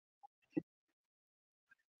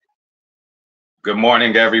Good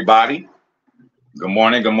morning, everybody. Good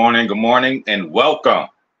morning, good morning, good morning, and welcome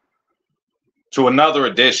to another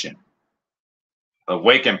edition of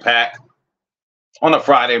Wake and Pack on a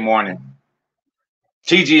Friday morning.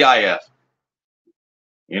 TGIF.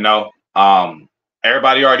 You know,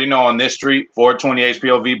 everybody already know on this street, 420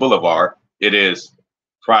 HPOV Boulevard, it is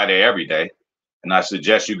Friday every day, and I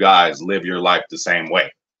suggest you guys live your life the same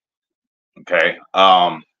way. Okay.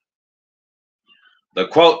 The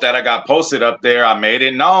quote that I got posted up there, I made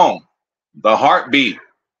it known. The heartbeat,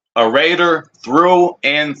 a Raider through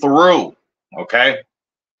and through. Okay.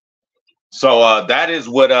 So that is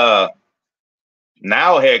what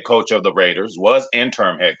now head coach of the Raiders, was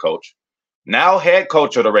interim head coach, now head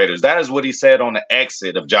coach of the Raiders. That is what he said on the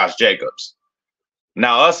exit of Josh Jacobs.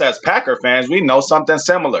 Now, us as Packer fans, we know something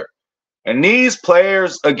similar. And these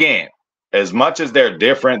players, again, as much as they're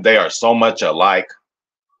different, they are so much alike.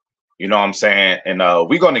 You know what I'm saying? And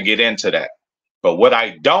we're going to get into that. But what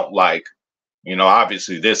I don't like,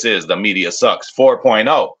 obviously this is the Media Sucks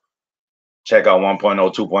 4.0. Check out 1.0,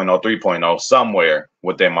 2.0, 3.0 somewhere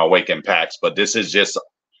within my Waking Packs. But this is just,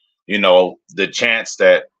 the chance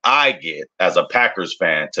that I get as a Packers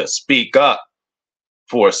fan to speak up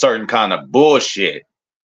for a certain kind of bullshit,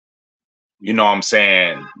 you know what I'm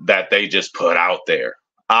saying, that they just put out there.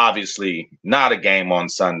 Obviously, not a game on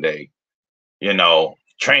Sunday.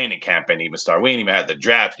 Training camp ain't even started. We ain't even had the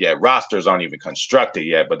draft yet. Rosters aren't even constructed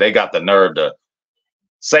yet, but they got the nerve to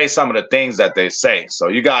say some of the things that they say. So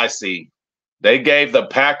you guys see, they gave the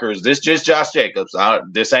Packers, this just Josh Jacobs.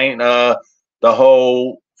 This ain't the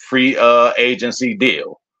whole free agency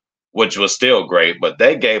deal, which was still great, but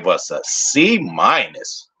they gave us a C-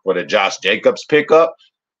 for the Josh Jacobs pickup.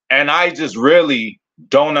 And I just really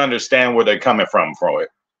don't understand where they're coming from for it.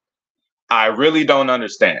 I really don't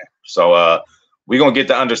understand. So we're going to get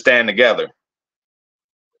to understand together.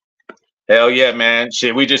 Hell yeah, man.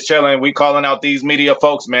 Shit, we just chilling. We calling out these media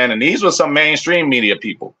folks, man. And these were some mainstream media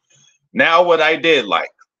people. Now, what I did I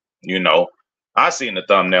seen the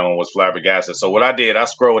thumbnail and was flabbergasted. So what I did, I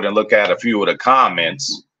scrolled and looked at a few of the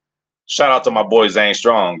comments. Shout out to my boy Zane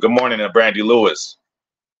Strong. Good morning to Brandy Lewis.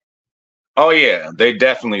 Oh, yeah, they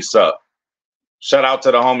definitely suck. Shout out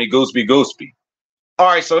to the homie Gooseby. All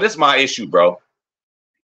right, so this is my issue, bro.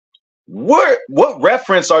 What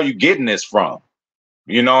reference are you getting this from?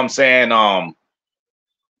 You know what I'm saying?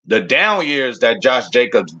 The down years that Josh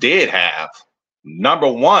Jacobs did have,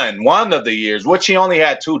 number one of the years, which he only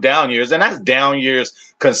had 2 down years, and that's down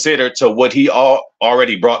years considered to what he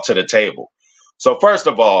already brought to the table. So first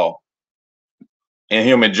of all, in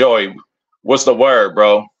Human Joy, what's the word,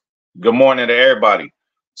 bro? Good morning to everybody.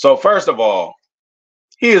 So first of all,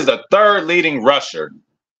 he is the 3rd leading rusher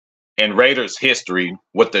in Raiders history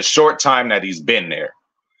with the short time that he's been there.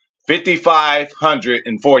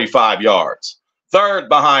 5,545 yards. 3rd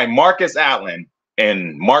behind Marcus Allen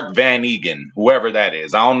and Mark Van Eegen, whoever that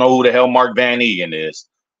is. I don't know who the hell Mark Van Eegen is.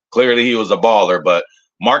 Clearly he was a baller, but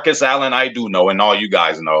Marcus Allen I do know, and all you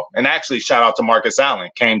guys know. And actually, shout out to Marcus Allen.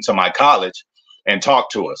 Came to my college and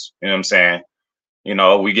talked to us. You know what I'm saying?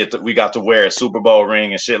 We got to wear a Super Bowl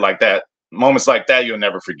ring and shit like that. Moments like that you'll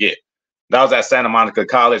never forget. That was at Santa Monica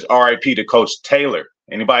College. RIP to Coach Taylor.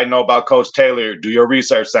 Anybody know about Coach Taylor? Do your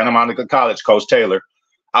research. Santa Monica College, Coach Taylor.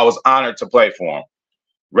 I was honored to play for him.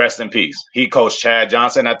 Rest in peace. He coached Chad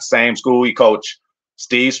Johnson at the same school. He coached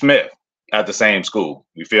Steve Smith at the same school.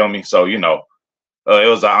 You feel me? So, it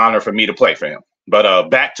was an honor for me to play for him. But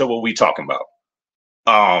back to what we talking about.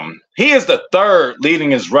 He is the 3rd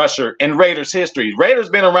leadingest rusher in Raiders history. Raiders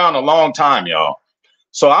been around a long time, y'all.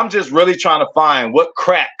 So I'm just really trying to find what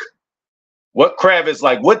crevice,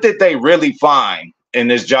 like, what did they really find in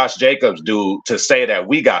this Josh Jacobs dude to say that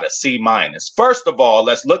we got a C-? First of all,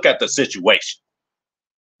 let's look at the situation.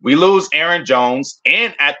 We lose Aaron Jones,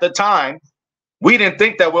 and at the time, we didn't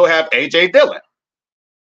think that we'll have A.J. Dillon.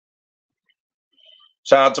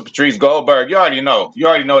 Shout out to Patrice Goldberg. You already know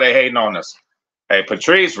they hating on us. Hey,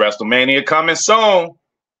 Patrice, WrestleMania coming soon.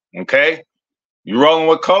 Okay? You rolling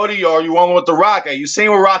with Cody or you rolling with The Rock? Hey, you seen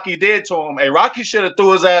what Rocky did to him? Hey, Rocky should have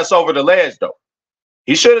threw his ass over the ledge, though.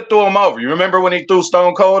 He should have threw him over. You remember when he threw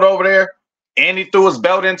Stone Cold over there? And he threw his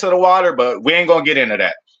belt into the water, but we ain't going to get into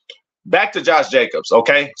that. Back to Josh Jacobs,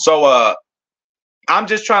 okay? So I'm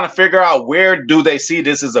just trying to figure out, where do they see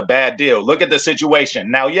this as a bad deal? Look at the situation.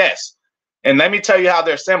 Now, yes, and let me tell you how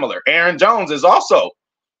they're similar. Aaron Jones is also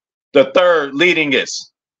the 3rd leadingest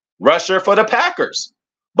rusher for the Packers,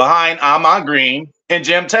 behind Ahman Green and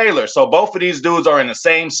Jim Taylor. So both of these dudes are in the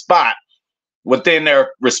same spot within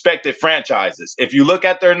their respective franchises. If you look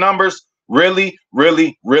at their numbers, really,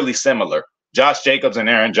 really, really similar. Josh Jacobs and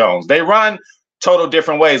Aaron Jones. They run total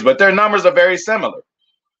different ways, but their numbers are very similar.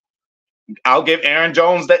 I'll give Aaron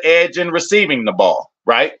Jones the edge in receiving the ball,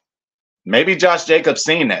 right? Maybe Josh Jacobs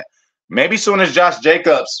seen that. Maybe soon as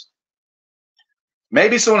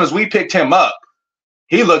we picked him up,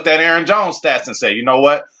 he looked at Aaron Jones' stats and said, you know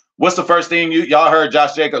what? What's the first thing y'all heard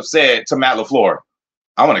Josh Jacobs said to Matt LaFleur?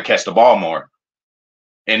 I want to catch the ball more.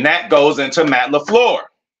 And that goes into Matt LaFleur.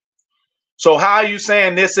 So how are you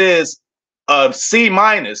saying this is a C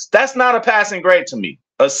minus? That's not a passing grade to me.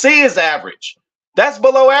 A C is average. That's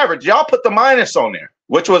below average. Y'all put the minus on there,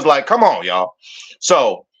 which was like, come on, y'all.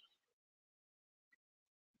 So,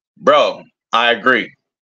 bro, I agree.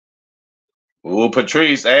 Ooh,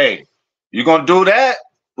 Patrice, hey, you gonna do that?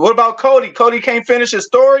 What about Cody? Cody can't finish his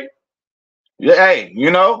story? Yeah, hey,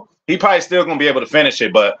 you know, he probably still gonna be able to finish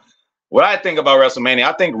it, but what I think about WrestleMania,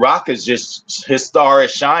 I think Rock is just, his star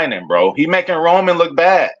is shining, bro. He making Roman look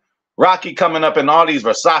bad. Rocky coming up in all these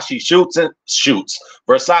Versace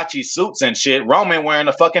Versace suits and shit. Roman wearing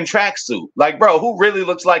a fucking tracksuit. Like, bro, who really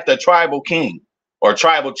looks like the tribal king or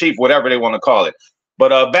tribal chief, whatever they want to call it.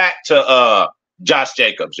 But back to Josh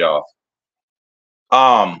Jacobs, y'all.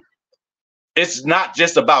 It's not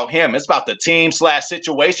just about him. It's about the team /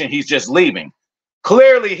 situation he's just leaving.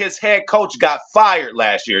 Clearly, his head coach got fired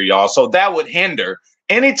last year, y'all. So that would hinder.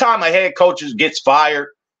 Anytime a head coach gets fired,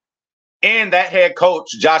 and that head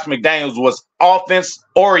coach, Josh McDaniels, was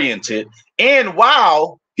offense-oriented, and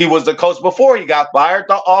while he was the coach before he got fired,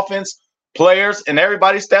 the offense players and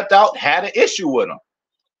everybody stepped out, had an issue with him.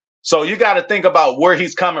 So you got to think about where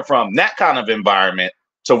he's coming from, that kind of environment,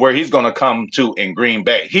 to where he's going to come to in Green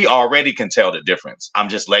Bay. He already can tell the difference. I'm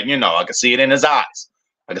just letting you know. I can see it in his eyes.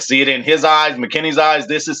 I can see it in his eyes, McKinney's eyes.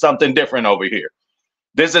 This is something different over here.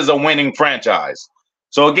 This is a winning franchise.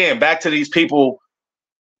 So again, back to these people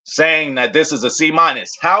saying that this is a C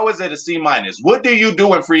minus. How is it a C minus? What do you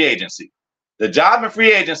do in free agency? The job in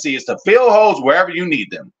free agency is to fill holes wherever you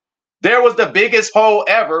need them. There was the biggest hole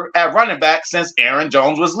ever at running back since Aaron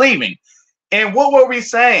Jones was leaving. And what were we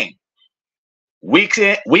saying? Week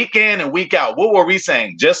in and week out, what were we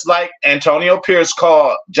saying? Just like Antonio Pierce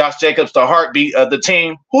called Josh Jacobs the heartbeat of the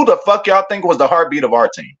team, who the fuck y'all think was the heartbeat of our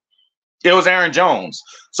team? It was Aaron Jones.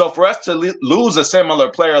 So for us to lose a similar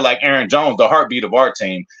player like Aaron Jones, the heartbeat of our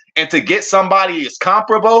team, and to get somebody as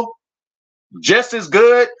comparable, just as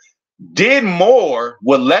good, did more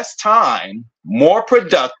with less time, more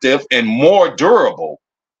productive, and more durable,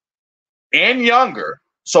 and younger.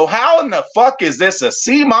 So how in the fuck is this a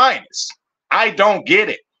C minus? I don't get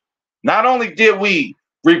it. Not only did we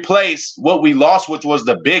replace what we lost, which was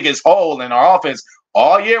the biggest hole in our offense,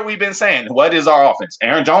 all year we've been saying, what is our offense?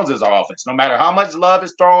 Aaron Jones is our offense. No matter how much love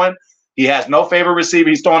is throwing, he has no favorite receiver.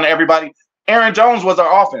 He's throwing to everybody. Aaron Jones was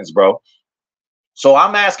our offense, bro. So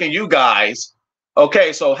I'm asking you guys,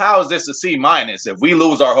 okay, so how is this a C minus if we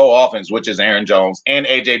lose our whole offense, which is Aaron Jones and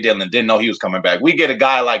A.J. Dillon, didn't know he was coming back? We get a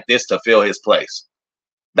guy like this to fill his place.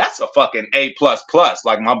 That's a fucking A++,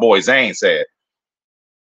 like my boy Zane said.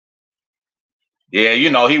 Yeah, you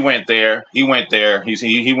know, he went there. He went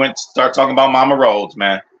to start talking about Mama Rhodes,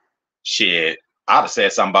 man. Shit. I'd have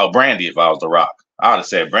said something about Brandy if I was The Rock. I would have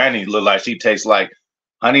said Brandy look like she tastes like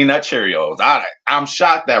Honey Nut Cheerios. I'm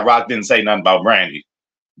shocked that Rock didn't say nothing about Brandy.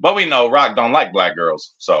 But we know Rock don't like black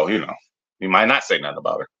girls. So, you know, he might not say nothing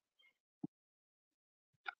about her.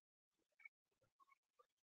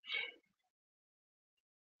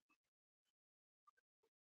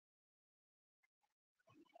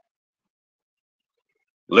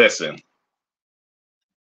 Listen.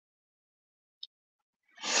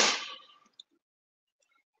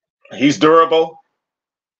 He's durable.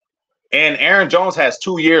 And Aaron Jones has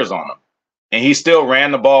 2 years on him. And he still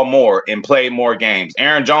ran the ball more and played more games.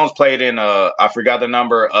 Aaron Jones played in, I forgot the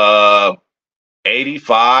number,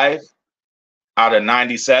 85 out of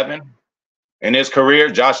 97. In his career,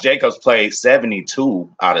 Josh Jacobs played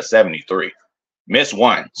 72 out of 73. Missed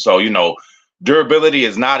one. So, you know, durability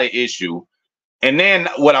is not an issue. And then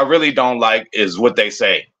what I really don't like is what they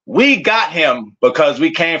say. We got him because we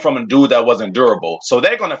came from a dude that wasn't durable. So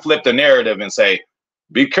they're going to flip the narrative and say,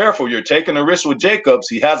 be careful, you're taking a risk with Jacobs.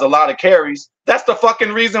 He has a lot of carries. That's the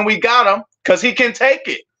fucking reason we got him, because he can take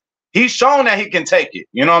it. He's shown that he can take it.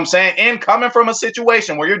 You know what I'm saying? And coming from a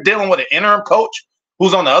situation where you're dealing with an interim coach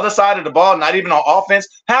who's on the other side of the ball, not even on offense,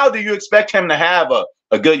 how do you expect him to have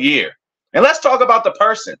a good year? And let's talk about the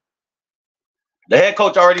person. The head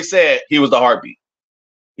coach already said he was the heartbeat.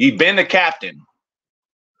 He'd been the captain.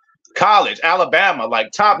 College, Alabama,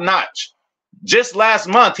 like top notch. Just last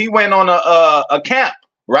month, he went on a camp,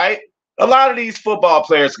 right? A lot of these football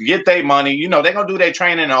players get their money. You know, they're going to do their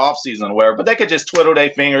training in the offseason or whatever, but they could just twiddle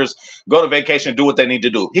their fingers, go to vacation, do what they need to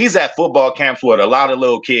do. He's at football camps with a lot of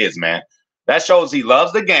little kids, man. That shows he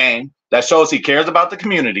loves the game. That shows he cares about the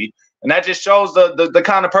community. And that just shows the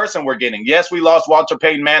kind of person we're getting. Yes, we lost Walter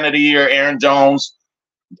Payton Man of the Year, Aaron Jones,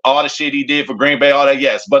 all the shit he did for Green Bay, all that,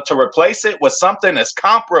 yes. But to replace it with something that's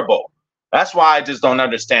comparable, that's why I just don't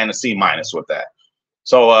understand the C- with that.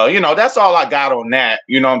 So, you know, that's all I got on that.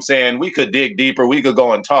 You know what I'm saying? We could dig deeper. We could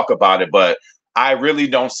go and talk about it, but I really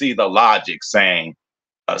don't see the logic saying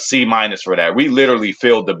a C- for that. We literally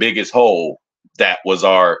filled the biggest hole that was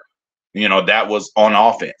that was on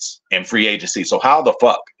offense and free agency. So how the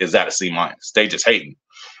fuck is that a C-? They just hating.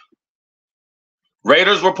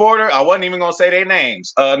 Raiders reporter, I wasn't even going to say their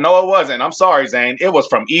names. No, it wasn't. I'm sorry, Zane. It was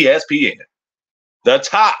from ESPN. The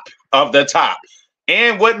top of the top.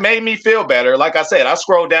 And what made me feel better, like I said, I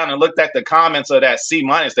scrolled down and looked at the comments of that C-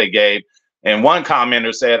 they gave. And one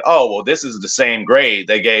commenter said, oh, well, this is the same grade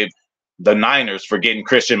they gave the Niners for getting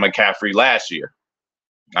Christian McCaffrey last year.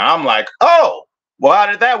 Now I'm like, oh, well, how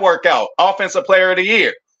did that work out? Offensive player of the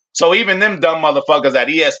year. So even them dumb motherfuckers at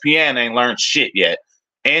ESPN ain't learned shit yet.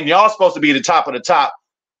 And y'all supposed to be the top of the top.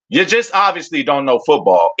 You just obviously don't know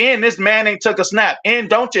football. And this man ain't took a snap. And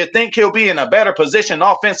don't you think he'll be in a better position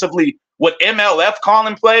offensively with MLF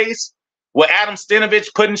calling plays, with Adam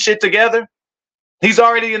Stenavich putting shit together? He's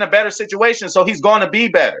already in a better situation, so he's going to be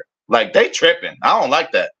better. Like, they tripping. I don't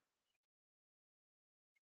like that.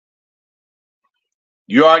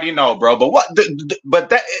 You already know, bro.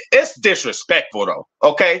 But it's disrespectful, though.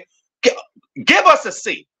 Okay, give us a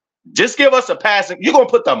C. Just give us a passing. You're gonna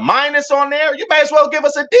put the minus on there. You may as well give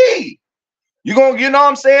us a D. You know what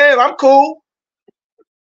I'm saying? I'm cool.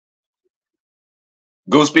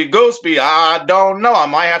 Gooseby, I don't know. I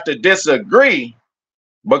might have to disagree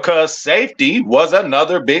because safety was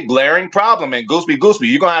another big glaring problem. And Gooseby,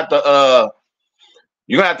 you're gonna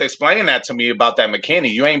have to explain that to me about that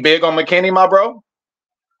McKinney. You ain't big on McKinney, my bro?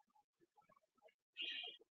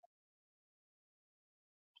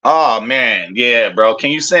 Oh man, yeah, bro. Can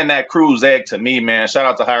you send that cruise egg to me, man? Shout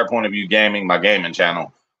out to Higher Point of View Gaming, my gaming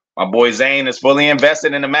channel. My boy Zane is fully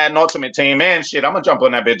invested in the Madden Ultimate Team. Man, shit, I'm gonna jump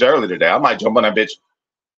on that bitch early today. I might jump on that bitch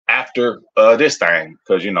after this thing,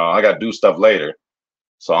 because you know I gotta do stuff later.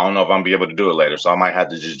 So I don't know if I'm gonna be able to do it later. So I might have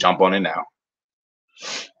to just jump on it now.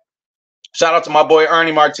 Shout out to my boy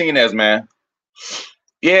Ernie Martinez, man.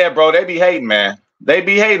 Yeah, bro, they be hating, man. They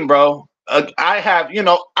be hating, bro. I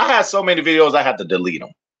had so many videos I had to delete them.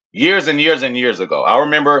 Years and years and years ago. I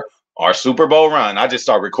remember our Super Bowl run. I just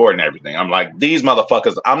started recording everything. I'm like, these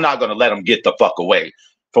motherfuckers, I'm not going to let them get the fuck away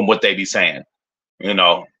from what they be saying. You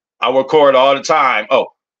know, I record all the time. Oh,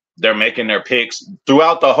 they're making their picks.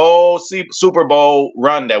 Throughout the whole Super Bowl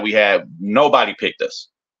run that we had, nobody picked us.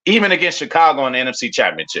 Even against Chicago in the NFC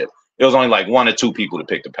Championship, it was only like 1 or 2 people to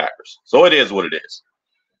pick the Packers. So it is what it is.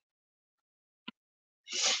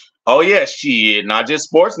 Oh, yeah, shit. Not just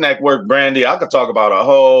Sports Network, Brandy. I could talk about a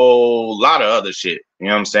whole lot of other shit. You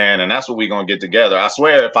know what I'm saying? And that's what we're going to get together. I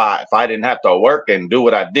swear, if I didn't have to work and do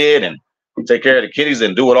what I did and take care of the kiddies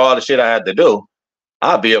and do all the shit I had to do,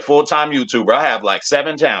 I'd be a full-time YouTuber. I have like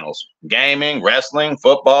 7 channels. Gaming, wrestling,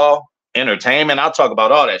 football, entertainment. I'll talk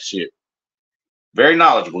about all that shit. Very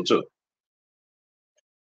knowledgeable, too.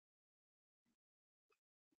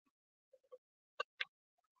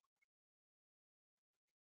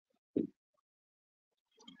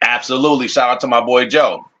 Absolutely. Shout out to my boy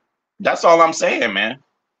Joe. That's all I'm saying, man.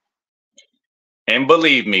 And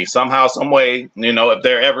believe me, somehow, some way, you know, if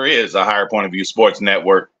there ever is a Higher Point of View Sports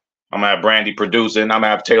Network, I'm gonna have Brandy producing. I'm gonna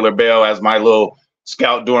have Taylor Bell as my little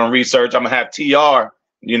scout doing research. I'm gonna have TR,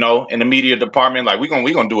 you know, in the media department. Like we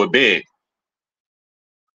gonna do it big.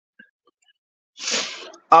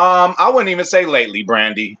 I wouldn't even say lately,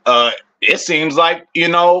 Brandy. It seems like, you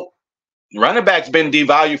know, running back's been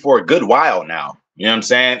devalued for a good while now. You know what I'm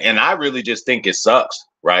saying? And I really just think it sucks,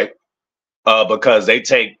 right? Because they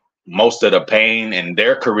take most of the pain and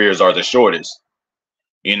their careers are the shortest.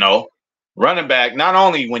 You know, running back, not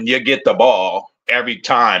only when you get the ball, every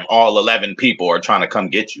time all 11 people are trying to come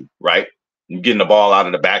get you, right? You're getting the ball out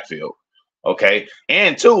of the backfield. Okay.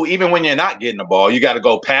 And 2, even when you're not getting the ball, you got to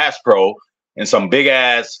go pass pro and some big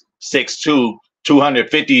ass 6'2",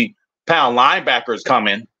 250-pound linebackers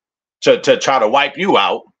coming to try to wipe you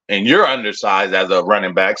out. And you're undersized as a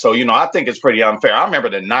running back. So, you know, I think it's pretty unfair. I remember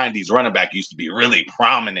the 90s running back used to be really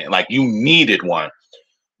prominent. Like you needed one.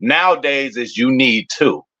 Nowadays is you need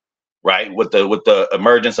 2, right? With the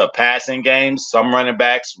emergence of passing games, some running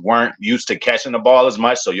backs weren't used to catching the ball as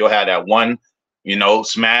much. So you'll have that one, you know,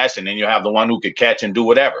 smash, and then you'll have the one who could catch and do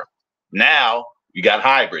whatever. Now You got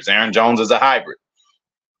hybrids. Aaron Jones is a hybrid.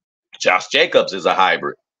 Josh Jacobs is a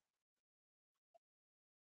hybrid.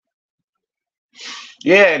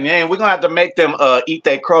 Yeah, and we're gonna have to make them eat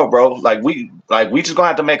that crow, bro. Like we just gonna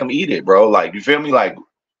have to make them eat it, bro. Like, you feel me? Like,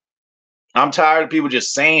 I'm tired of people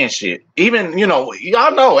just saying shit. Even,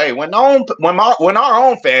 y'all know, hey, when our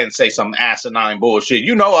own fans say some asinine bullshit,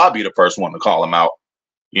 I'll be the first one to call them out.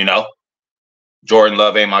 Jordan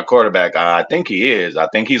Love ain't my quarterback. I think he is. I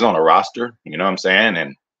think he's on a roster. You know what I'm saying?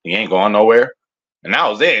 And he ain't going nowhere. And that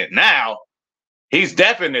was it. Now he's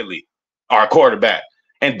definitely our quarterback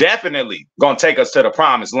and definitely gonna take us to the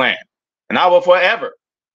promised land. And I will forever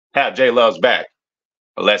have J Love's back,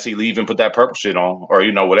 unless he leave and put that purple shit on, or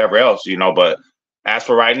whatever else. But as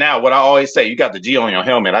for right now, what I always say, you got the G on your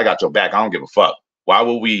helmet, I got your back. I don't give a fuck. Why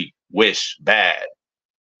would we wish bad,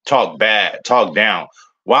 talk down?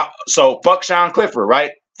 Why? So fuck Sean Clifford,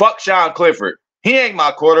 right? Fuck Sean Clifford. He ain't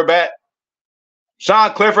my quarterback.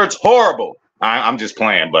 Sean Clifford's horrible. I'm just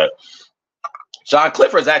playing, but Sean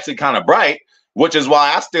Clifford's actually kind of bright, which is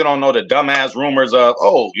why I still don't know the dumbass rumors of,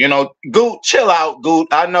 Goot, chill out, Goot.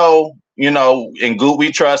 I know, in Goot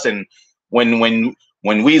we trust, and when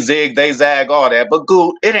we zig, they zag, all that. But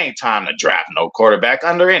Goot, it ain't time to draft no quarterback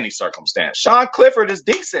under any circumstance. Sean Clifford is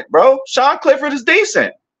decent, bro. Sean Clifford is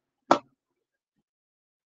decent.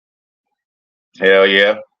 Hell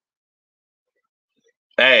yeah.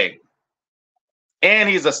 Hey. And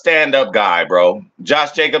he's a stand-up guy, bro.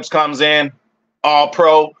 Josh Jacobs comes in, all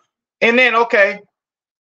pro. And then,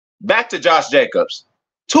 back to Josh Jacobs.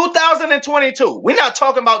 2022. We're not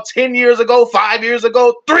talking about 10 years ago, 5 years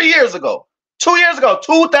ago, 3 years ago, 2 years ago.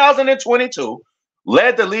 2022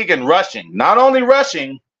 led the league in rushing. Not only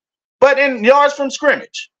rushing, but in yards from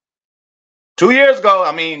scrimmage. 2 years ago,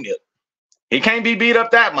 he can't be beat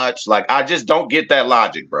up that much. Like, I just don't get that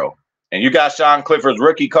logic, bro. And you got Sean Clifford's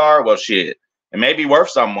rookie card. Well, shit. It may be worth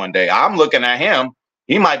something one day. I'm looking at him.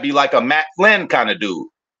 He might be like a Matt Flynn kind of dude.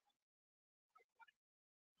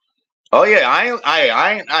 Oh yeah,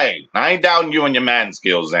 I ain't doubting you and your Madden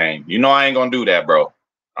skills, Zane. I ain't gonna do that, bro.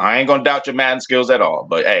 I ain't gonna doubt your Madden skills at all.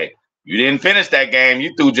 But hey, you didn't finish that game.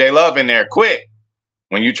 You threw J Love in there quick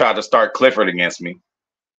when you tried to start Clifford against me.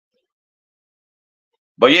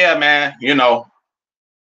 But yeah, man,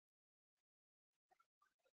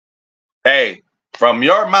 hey, from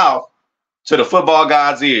your mouth to the football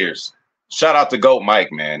god's ears, shout out to GOAT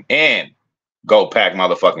Mike, man, and Go Pack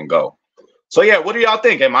motherfucking Go. So yeah, what do y'all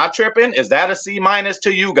think? Am I tripping? Is that a C-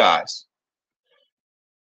 to you guys?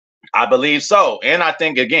 I believe so. And I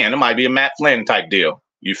think, again, it might be a Matt Flynn type deal.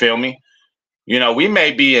 You feel me? We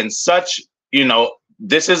may be in such,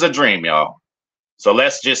 this is a dream, y'all. So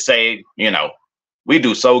let's just say, we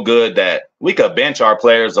do so good that we could bench our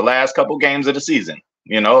players the last couple games of the season.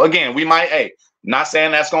 Again, we might, not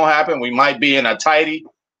saying that's going to happen. We might be in a tight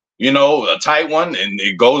one, and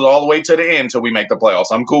it goes all the way to the end until we make the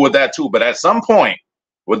playoffs. I'm cool with that too. But at some point,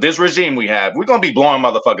 with this regime we have, we're going to be blowing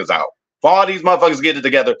motherfuckers out. If all these motherfuckers get it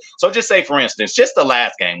together. So just say, for instance, just the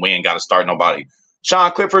last game, we ain't got to start nobody.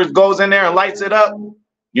 Sean Clifford goes in there and lights it up.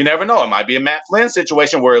 You never know. It might be a Matt Flynn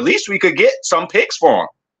situation where at least we could get some picks for him.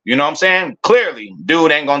 You know what I'm saying? Clearly,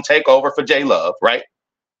 dude ain't going to take over for J Love, right?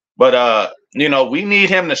 But, we need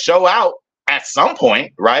him to show out at some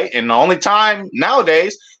point, right? And the only time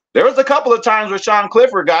nowadays, there was a couple of times where Sean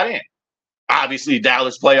Clifford got in. Obviously,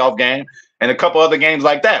 Dallas playoff game and a couple other games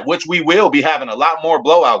like that, which we will be having a lot more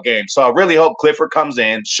blowout games. So I really hope Clifford comes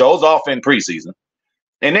in, shows off in preseason,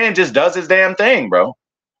 and then just does his damn thing, bro.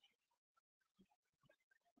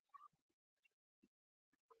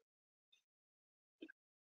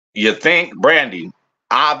 You think, Brandy,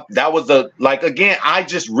 that was again, I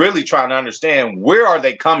just really trying to understand, where are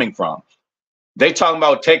they coming from? They talking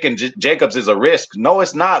about taking Jacobs as a risk. No,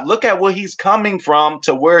 it's not. Look at where he's coming from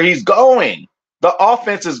to where he's going. The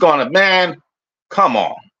offense is going to, man, come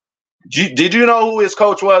on. Did you know who his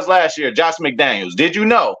coach was last year? Josh McDaniels. Did you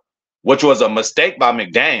know? Which was a mistake by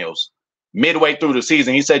McDaniels. Midway through the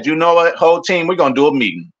season, he said, you know what, whole team, we're going to do a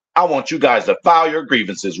meeting. I want you guys to file your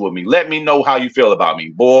grievances with me. Let me know how you feel about me.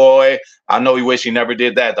 Boy, I know he wish he never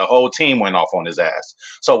did that. The whole team went off on his ass.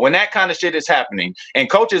 So when that kind of shit is happening and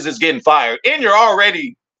coaches is getting fired and you're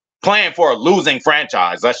already playing for a losing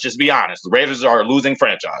franchise, let's just be honest. The Raiders are a losing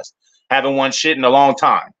franchise. Haven't won shit in a long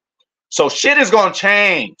time. So shit is going to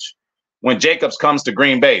change when Jacobs comes to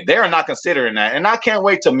Green Bay. They are not considering that. And I can't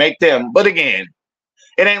wait to make them. But again,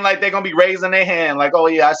 it ain't like they're going to be raising their hand like, oh,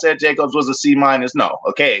 yeah, I said Jacobs was a C-. No.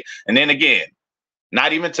 Okay. And then again,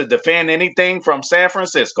 not even to defend anything from San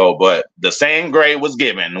Francisco, but the same grade was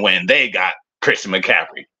given when they got Christian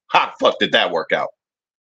McCaffrey. How the fuck did that work out?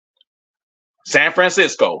 San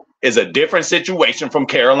Francisco is a different situation from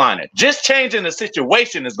Carolina. Just changing the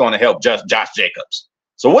situation is going to help Josh Jacobs.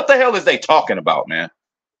 So what the hell is they talking about, man?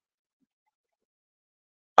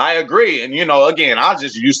 I agree. And, you know, again, I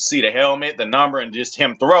just used to see the helmet, the number, and just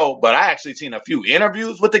him throw. But I actually seen a few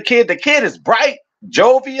interviews with the kid. The kid is bright,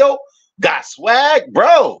 jovial, got swag,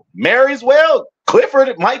 bro. Marries well.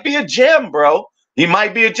 Clifford might be a gem, bro. He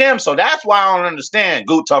might be a gem. So that's why I don't understand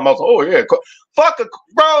Goot talking about, oh, yeah, fuck a,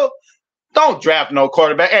 bro. Don't draft no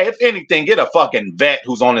quarterback. Hey, if anything, get a fucking vet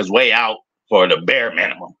who's on his way out for the bare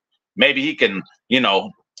minimum. Maybe he can, you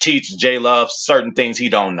know, teach J Love certain things he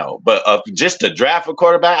don't know. But just to draft a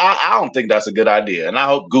quarterback, I don't think that's a good idea. And I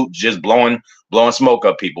hope Goot just blowing smoke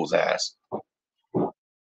up people's ass.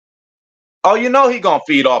 Oh, you know he gonna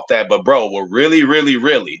feed off that. But bro, what really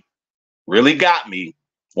got me,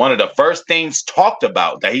 one of the first things talked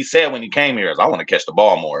about that he said when he came here is, I want to catch the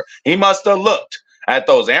ball more. He must have looked at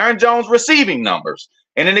those Aaron Jones receiving numbers.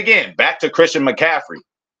 And then again, back to Christian McCaffrey.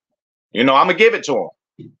 You know, I'm going to give it to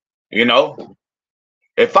him. You know,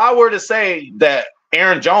 if I were to say that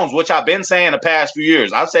Aaron Jones, which I've been saying the past few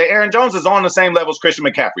years, I'd say Aaron Jones is on the same level as Christian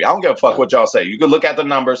McCaffrey. I don't give a fuck what y'all say. You can look at the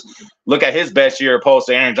numbers, look at his best year opposed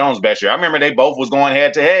to Aaron Jones' best year. I remember they both was going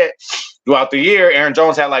head to head throughout the year. Aaron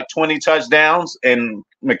Jones had like 20 touchdowns and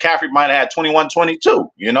McCaffrey might have had 21, 22.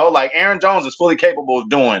 You know, like Aaron Jones is fully capable of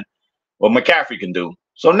doing what McCaffrey can do.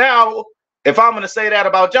 So now, if I'm going to say that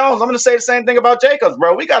about Jones, I'm going to say the same thing about Jacobs,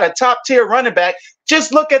 bro. We got a top-tier running back.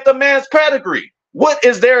 Just look at the man's pedigree. What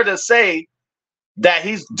is there to say that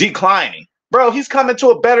he's declining? Bro, he's coming to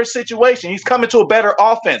a better situation. He's coming to a better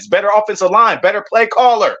offensive line, better play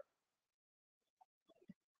caller.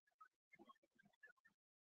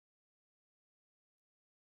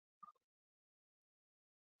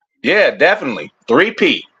 Yeah, definitely.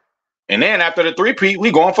 3P. And then after the 3P,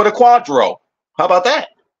 we going for the quadro. How about that?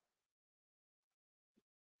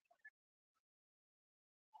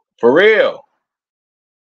 For real.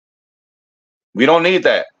 We don't need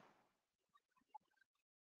that.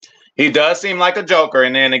 He does seem like a joker.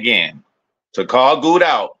 And then again, to call Goot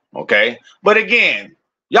out, okay? But again,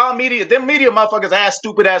 y'all media, them media motherfuckers ask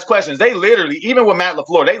stupid ass questions. They literally, even with Matt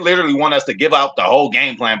LaFleur, they literally want us to give out the whole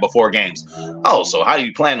game plan before games. Oh, so how do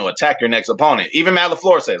you plan to attack your next opponent? Even Matt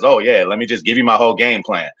LaFleur says, oh yeah, let me just give you my whole game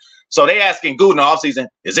plan. So they asking Goot in the offseason,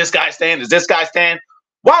 is this guy staying? Is this guy staying?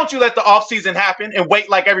 Why don't you let the offseason happen and wait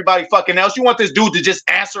like everybody fucking else? You want this dude to just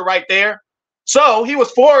answer right there? So he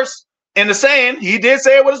was forced into saying, he did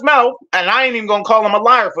say it with his mouth, and I ain't even going to call him a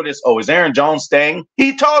liar for this. Oh, is Aaron Jones staying?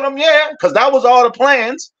 He told him, yeah, because that was all the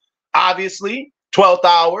plans. Obviously, 12th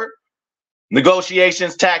hour,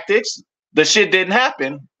 negotiations, tactics, the shit didn't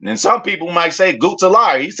happen. And some people might say Goot's a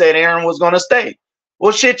liar. He said Aaron was going to stay.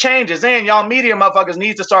 Well, shit changes, and y'all media motherfuckers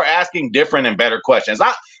need to start asking different and better questions.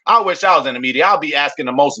 I wish I was in the media. I'll be asking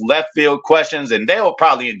the most left field questions, and they'll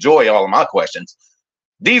probably enjoy all of my questions.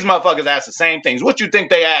 These motherfuckers ask the same things. What you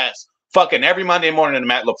think they ask fucking every Monday morning to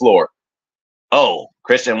Matt LaFleur? Oh,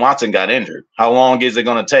 Christian Watson got injured. How long is it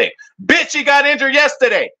going to take? Bitch, he got injured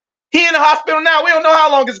yesterday. He in the hospital now. We don't know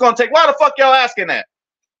how long it's going to take. Why the fuck y'all asking that?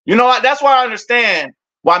 You know what? That's why I understand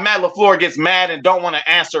why Matt LaFleur gets mad and don't want to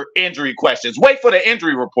answer injury questions. Wait for the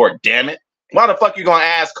injury report, damn it. Why the fuck you going to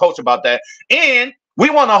ask coach about that? And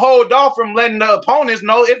we want to hold off from letting the opponents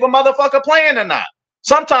know if a motherfucker playing or not.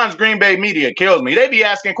 Sometimes Green Bay media kills me. They be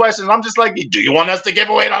asking questions. I'm just like, do you want us to give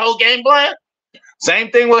away the whole game plan? Same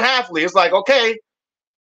thing with Hafley. It's like, okay,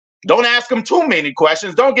 don't ask him too many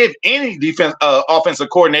questions. Don't give any offensive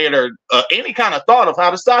coordinator any kind of thought of how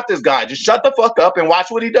to stop this guy. Just shut the fuck up and watch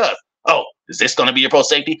what he does. Oh, is this going to be your pro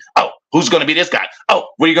safety? Oh, who's going to be this guy? Oh,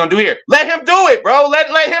 what are you going to do here? Let him do it, bro. Let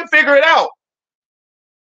him figure it out.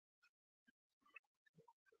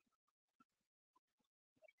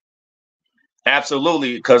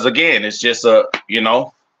 Absolutely, because again, it's just the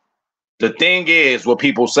thing is what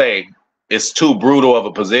people say, it's too brutal of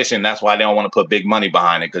a position. That's why they don't want to put big money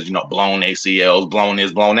behind it because, blown ACLs, blown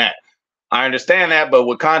this, blown that. I understand that, but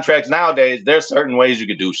with contracts nowadays, there's certain ways you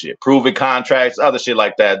could do shit. Proven contracts, other shit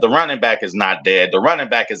like that. The running back is not dead. The running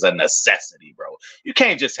back is a necessity, bro. You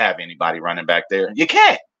can't just have anybody running back there. You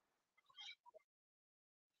can't.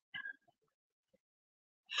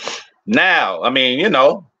 Now, I mean,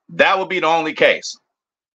 that would be the only case.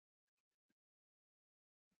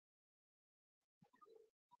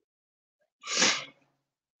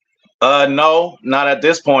 No, not at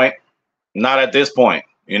this point. Not at this point.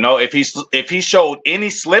 If he showed any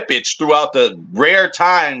slippage throughout the rare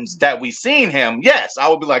times that we seen him, yes, I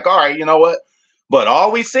would be like, all right, you know what? But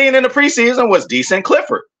all we seen in the preseason was decent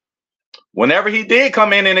Clifford. Whenever he did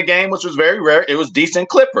come in a game, which was very rare, it was decent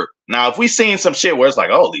Clifford. Now, if we seen some shit where it's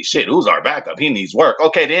like, holy shit, who's our backup? He needs work.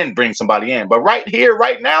 Okay, then bring somebody in. But right here,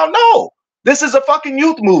 right now, no. This is a fucking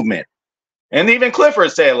youth movement. And even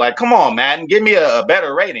Clifford said, like, come on, Madden, give me a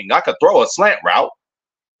better rating. I could throw a slant route.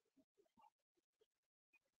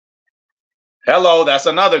 Hello, that's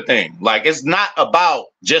another thing. Like, it's not about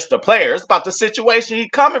just the player. It's about the situation he's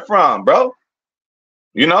coming from, bro.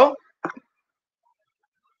 You know?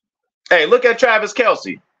 Hey, look at Travis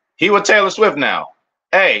Kelce. He with Taylor Swift now.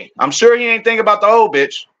 Hey, I'm sure he ain't thinking about the old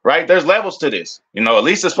bitch, right? There's levels to this. You know, at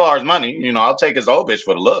least as far as money, you know, I'll take his old bitch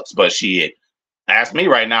for the looks. But shit, ask me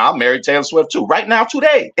right now. I'll marry Taylor Swift too. Right now,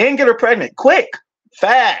 today. And get her pregnant. Quick.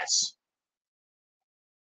 Fast.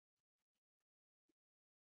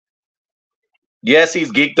 Yes,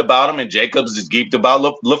 he's geeked about him, and Jacobs is geeked about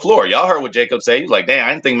LaFleur. Y'all heard what Jacob say. He's like, damn,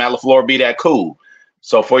 I didn't think Matt LaFleur would be that cool.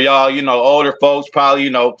 So for y'all, you know, older folks, probably, you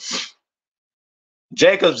know,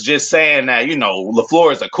 Jacobs just saying that, you know,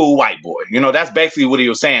 LaFleur is a cool white boy. You know, that's basically what he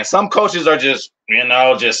was saying. Some coaches are just, you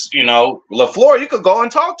know, LaFleur, you could go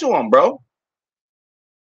and talk to him, bro.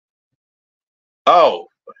 Oh,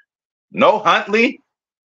 no Huntley,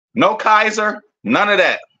 no Kaiser, none of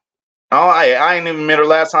that. Oh, I ain't even remember the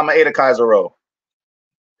last time I ate a Kaiser roll.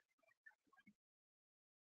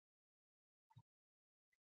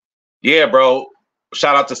 Yeah, bro.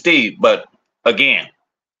 Shout out to Steve. But again,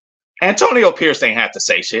 Antonio Pierce ain't have to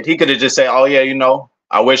say shit. He could have just said, oh, yeah, you know,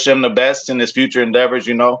 I wish him the best in his future endeavors,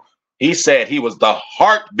 you know. He said he was the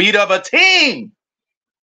heartbeat of a team.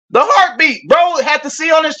 The heartbeat, bro, had to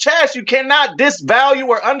see on his chest. You cannot disvalue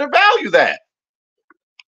or undervalue that.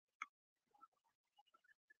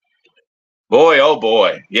 Boy, oh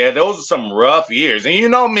boy. Yeah, those are some rough years. And you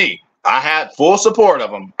know me, I had full support of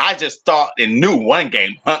him. I just thought and knew one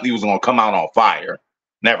game Huntley was going to come out on fire.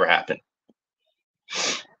 Never happened.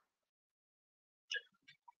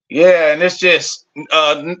 Yeah, and it's just,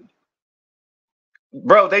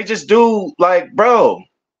 bro, they just do, like, bro,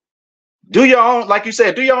 do your own, like you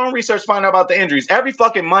said, do your own research, find out about the injuries. Every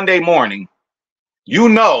fucking Monday morning, you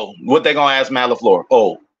know what they're going to ask Matt LaFleur.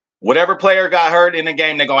 Oh, whatever player got hurt in the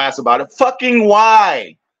game, they're going to ask about it. Fucking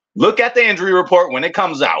why? Look at the injury report when it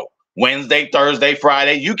comes out. Wednesday, Thursday,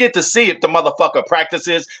 Friday. You get to see if the motherfucker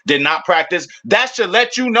practices, did not practice. That should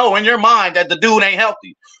let you know in your mind that the dude ain't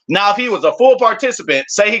healthy. Now, if he was a full participant,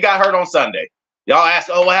 say he got hurt on Sunday. Y'all ask,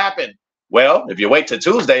 oh, what happened? Well, if you wait till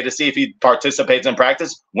Tuesday to see if he participates in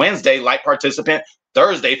practice, Wednesday, light participant,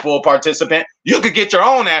 Thursday, full participant, you could get your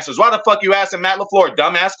own answers. Why the fuck you asking Matt LaFleur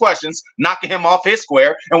dumbass questions, knocking him off his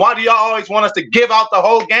square? And why do y'all always want us to give out the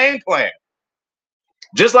whole game plan?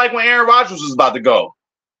 Just like when Aaron Rodgers was about to go.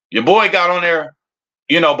 Your boy got on there,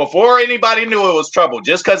 you know, before anybody knew it was trouble,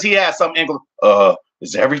 just because he had some English.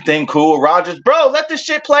 Is everything cool, Rodgers? Bro, let this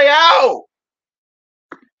shit play out.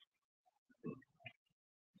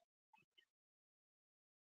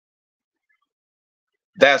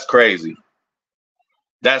 That's crazy.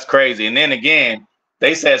 That's crazy. And then again,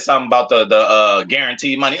 they said something about the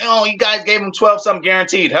guaranteed money. Oh, you guys gave him 12 something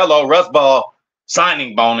guaranteed. Hello, Russ Ball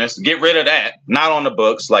signing bonus. Get rid of that. Not on the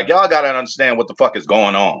books. Like, y'all got to understand what the fuck is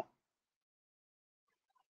going on.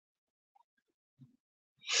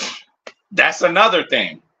 That's another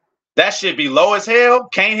thing. That shit be low as hell.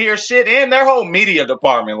 Can't hear shit in their whole media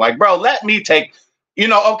department. Like, bro, let me take, you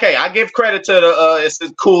know, okay, I give credit to the it's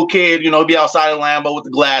a cool kid, you know, be outside of Lambeau with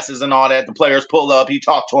the glasses and all that. The players pull up, he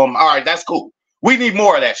talked to him. All right, that's cool. We need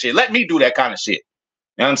more of that shit. Let me do that kind of shit.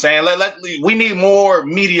 You know what I'm saying? We need more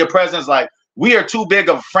media presence. Like, we are too big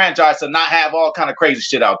of a franchise to not have all kind of crazy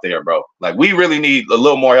shit out there, bro. Like, we really need a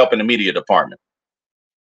little more help in the media department.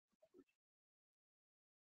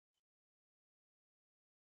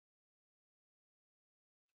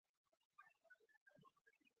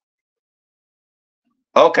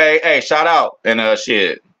 Okay, hey, shout out and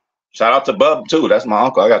shit. Shout out to Bub too. That's my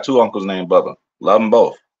uncle. I got two uncles named Bubba. Love them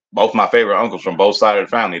both. Both my favorite uncles from both sides of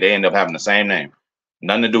the family. They end up having the same name.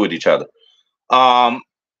 Nothing to do with each other.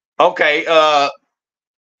 Okay.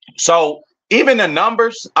 So even the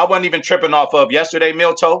numbers, I wasn't even tripping off of yesterday,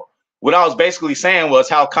 Milto. What I was basically saying was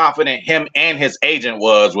how confident him and his agent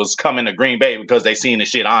was coming to Green Bay because they seen the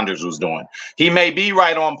shit Anders was doing. He may be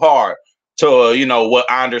right on par to, you know,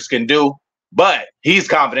 what Anders can do, but he's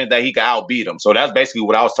confident that he can outbeat him. So that's basically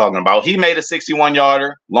what I was talking about. He made a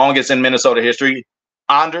 61-yarder, longest in Minnesota history.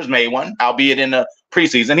 Anders made one, albeit in the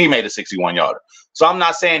preseason. He made a 61-yarder. So I'm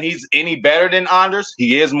not saying he's any better than Anders.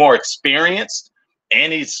 He is more experienced,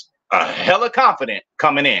 and he's hella confident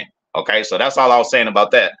coming in. Okay, so that's all I was saying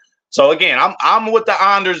about that. So again, I'm with the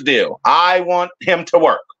Anders deal. I want him to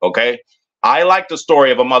work. Okay, I like the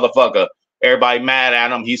story of a motherfucker. Everybody mad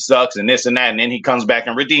at him. He sucks and this and that, and then he comes back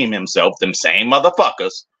and redeem himself. Them same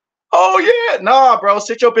motherfuckers Oh yeah, nah, bro.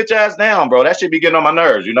 Sit your bitch ass down, bro. That shit be getting on my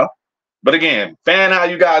nerves, you know. But again, fan how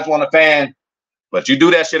you guys want to fan, but you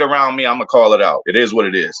do that shit around me, I'm gonna call it out. It is what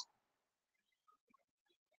it is.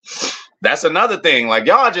 That's another thing. Like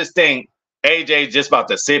y'all just think AJ just about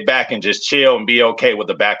to sit back and just chill and be okay with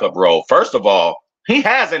the backup role. First of all, he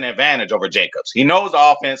has an advantage over Jacobs. He knows the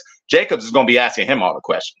offense. Jacobs is going to be asking him all the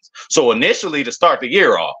questions. So initially, to start the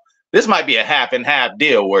year off, this might be a half and half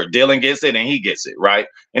deal where Dylan gets it and he gets it, right?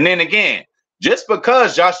 And then again, just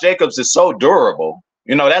because Josh Jacobs is so durable,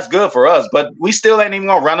 you know, that's good for us, but we still ain't even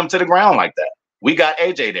going to run him to the ground like that. We got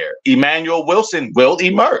AJ there. Emmanuel Wilson will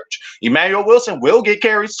emerge. Emmanuel Wilson will get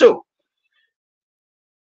carries too.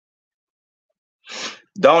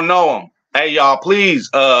 Don't know him. Hey, y'all, please,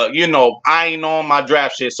 you know, I ain't on my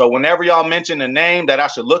draft shit. So whenever y'all mention a name that I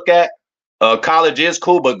should look at, college is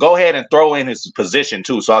cool, but go ahead and throw in his position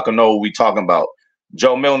too so I can know what we talking about.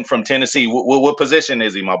 Joe Milton from Tennessee. What position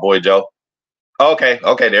is he, my boy Joe? Okay,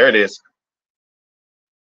 there it is.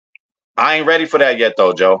 I ain't ready for that yet,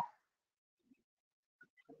 though, Joe.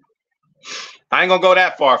 I ain't going to go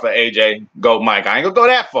that far for AJ. Go, Mike. I ain't going to go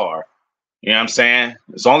that far. You know what I'm saying?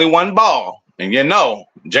 It's only one ball. And you know,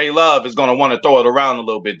 Jay Love is going to want to throw it around a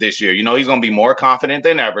little bit this year. You know, he's going to be more confident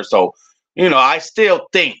than ever. So, you know, I still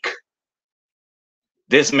think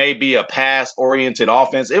this may be a pass-oriented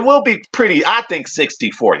offense. It will be pretty, I think,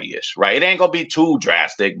 60-40-ish, right? It ain't going to be too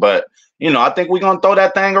drastic, but, you know, I think we're going to throw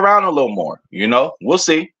that thing around a little more. You know, we'll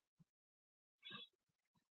see.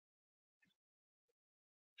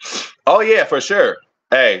 Oh, yeah, for sure.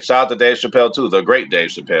 Hey, shout out to Dave Chappelle, too, the great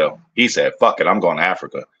Dave Chappelle. He said, fuck it, I'm going to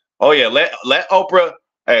Africa. Oh, yeah, let Oprah,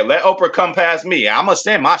 hey, let Oprah come past me. I'm going to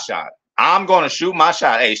send my shot. I'm going to shoot my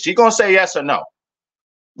shot. Hey, she going to say yes or no.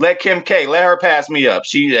 Let Kim K, let her pass me up.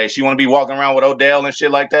 She want to be walking around with Odell and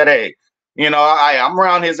shit like that. Hey, you know, I'm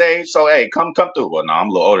around his age, so, hey, come through. Well, no, I'm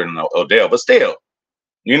a little older than Odell, but still,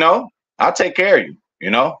 you know, I'll take care of you,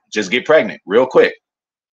 you know, just get pregnant real quick.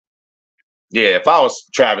 Yeah, if I was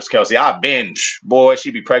Travis Kelce, I'd binge. Boy,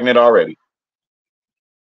 she'd be pregnant already.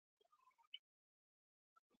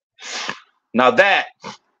 Now that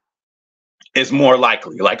is more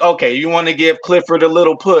likely. Like, okay, you want to give Clifford a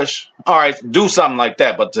little push. All right, do something like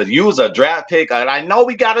that. But to use a draft pick, and I know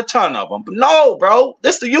we got a ton of them, but no, bro,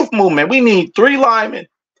 this is the youth movement. We need 3 linemen,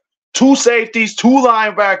 2 safeties, 2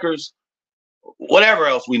 linebackers, whatever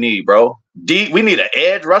else we need, bro. We need an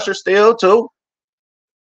edge rusher still, too.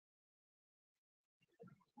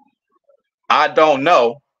 I don't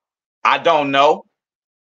know.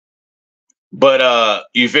 But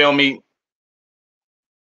you feel me?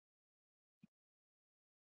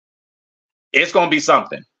 It's gonna be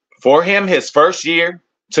something for him. His first year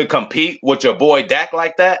to compete with your boy Dak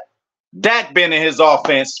like that. Dak been in his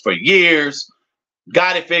offense for years,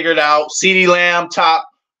 got it figured out. CeeDee Lamb, top,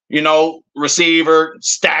 you know, receiver,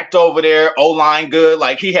 stacked over there. O-line good,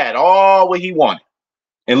 like he had all what he wanted.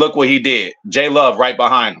 And look what he did. Jay Love right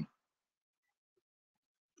behind him.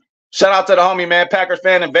 Shout out to the homie, man. Packers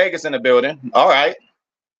fan in Vegas in the building. All right.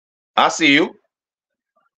 I see you.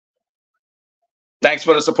 Thanks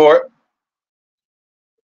for the support.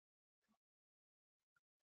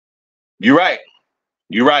 You're right.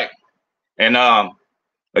 You're right. And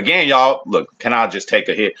again, y'all, look, can I just take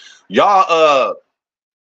a hit? Y'all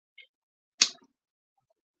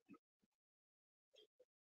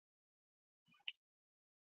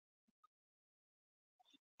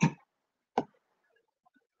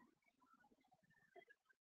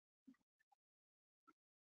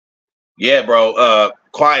yeah, bro.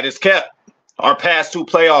 Quiet as kept. Our past 2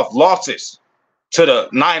 playoff losses to the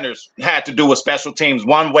Niners had to do with special teams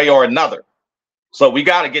one way or another. So we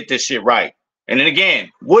got to get this shit right. And then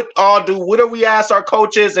again, what do we ask our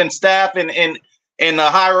coaches and staff and the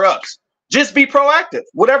higher ups? Just be proactive.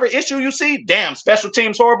 Whatever issue you see, damn, special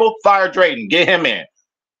teams horrible, fire Drayton, get him in.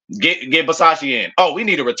 Get Bisaccia in. Oh, we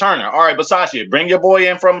need a returner. All right, Bisaccia, bring your boy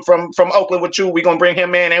in from Oakland with you. We're gonna bring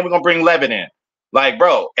him in and we're gonna bring Levin in. Like,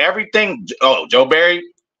 bro, everything. Oh, Joe Barry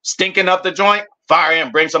stinking up the joint, fire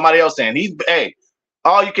him, bring somebody else in. Hey,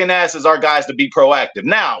 all you can ask is our guys to be proactive.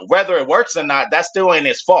 Now, whether it works or not, that's still ain't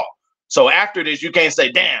his fault. So after this, you can't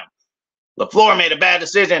say, damn, LaFleur made a bad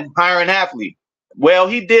decision hiring Hafley. Well,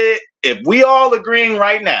 he did. If we all agreeing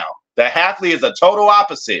right now that Hafley is a total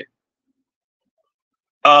opposite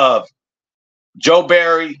of Joe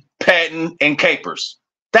Barry, Patton, and Capers,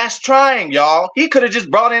 that's trying, y'all. He could have just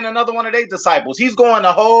brought in another one of their disciples. He's going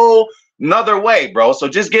a whole another way, bro. So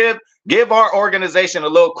just give our organization a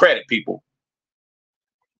little credit, people.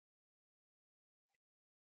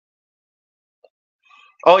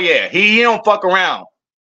 Oh yeah, he don't fuck around.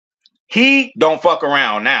 He don't fuck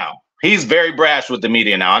around now. He's very brash with the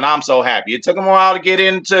media now, and I'm so happy. It took him a while to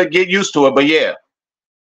get used to it, but yeah.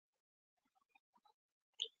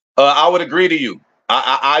 I would agree to you.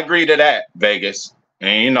 I agree to that, Vegas.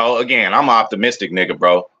 And you know, again, I'm an optimistic nigga,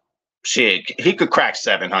 bro. Shit, he could crack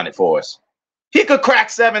 700 for us. He could crack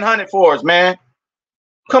 700 for us, man.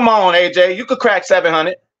 Come on, AJ, you could crack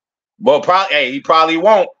 700. Well, probably, hey, he probably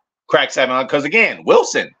won't crack 700 because again,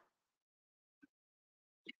 Wilson.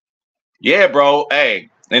 Yeah, bro. Hey,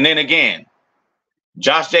 and then again,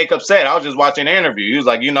 Josh Jacobs said, I was just watching an interview. He was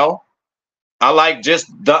like, you know, I like just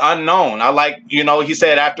the unknown. I like, you know, he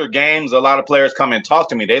said after games, a lot of players come and talk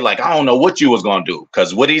to me. They like, I don't know what you was going to do.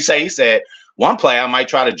 Because what did he say? He said, one play, I might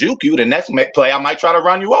try to juke you. The next play, I might try to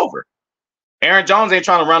run you over. Aaron Jones ain't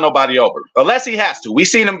trying to run nobody over unless he has to. We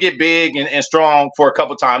seen him get big and strong for a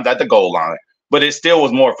couple times at the goal line, but it still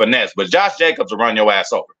was more finesse. But Josh Jacobs will run your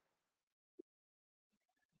ass over.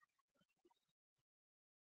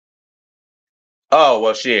 Oh,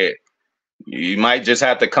 well, shit. You might just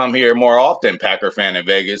have to come here more often, Packer fan in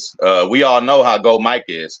Vegas. We all know how Go Mike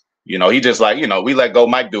is. You know, he just like, you know, we let Go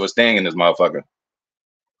Mike do his thing in this motherfucker.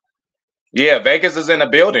 Yeah, Vegas is in the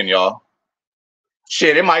building, y'all.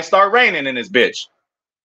 Shit, it might start raining in this bitch.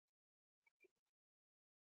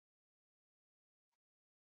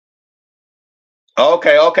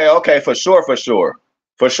 Okay. For sure.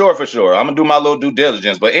 I'm gonna do my little due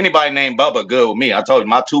diligence. But anybody named Bubba good with me. I told you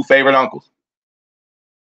my two favorite uncles.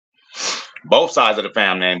 Both sides of the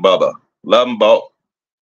family named Bubba. Love them both.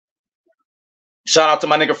 Shout out to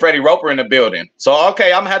my nigga Freddie Roper in the building. So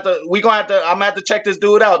okay, I'm gonna have to check this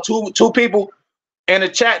dude out. Two people in the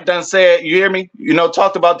chat done said, you hear me? You know,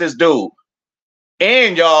 talked about this dude.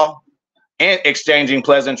 And y'all, and exchanging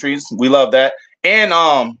pleasantries. We love that. And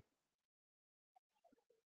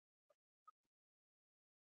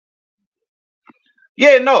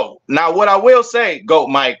yeah, no. Now what I will say, Goat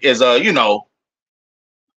Mike, is you know,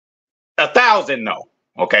 1,000 no.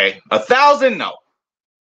 Okay. 1,000 no.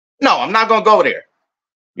 No, I'm not gonna go there.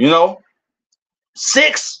 You know,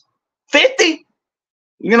 650,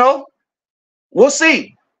 you know, we'll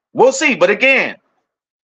see. We'll see. But again,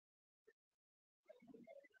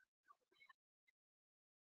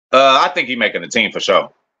 I think he's making the team for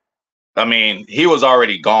sure. I mean, he was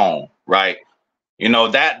already gone, right? You know,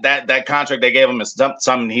 that contract they gave him is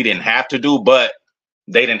something he didn't have to do, but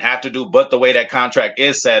they didn't have to do. But the way that contract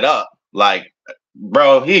is set up, like,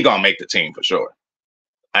 bro, he gonna make the team for sure.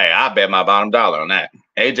 Hey, I bet my bottom dollar on that.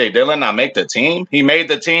 AJ Dillon not make the team. He made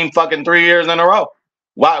the team fucking 3 years in a row.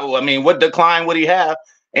 Why? I mean, what decline would he have?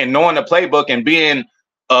 And knowing the playbook and being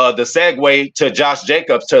the segue to Josh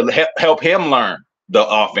Jacobs to help him learn the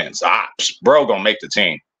offense. Bro, gonna make the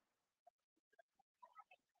team.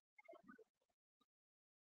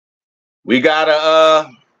 We gotta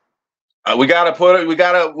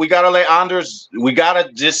let Anders. We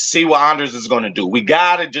gotta just see what Anders is gonna do. We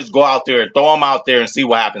gotta just go out there and throw him out there and see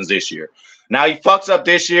what happens this year. Now he fucks up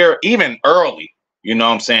this year, even early. You know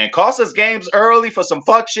what I'm saying? Cost us games early for some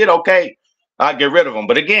fuck shit. Okay, I'll get rid of them.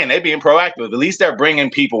 But again, they being proactive. At least they're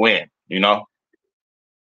bringing people in. You know.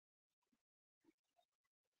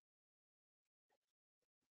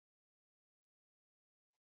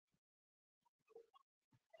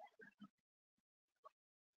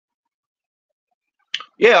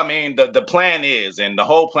 Yeah, I mean the plan is, and the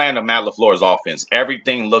whole plan of Matt LaFleur's offense,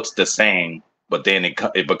 everything looks the same, but then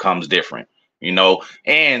it becomes different, you know.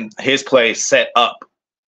 And his plays set up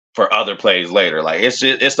for other plays later. Like it's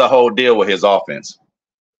the whole deal with his offense.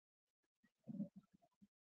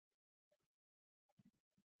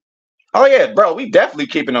 Oh yeah, bro, we definitely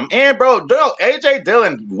keeping him. And bro, AJ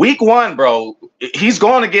Dillon, week 1, bro, he's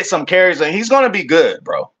going to get some carries and he's going to be good,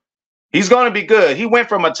 bro. He's going to be good. He went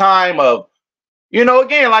from a time of, you know,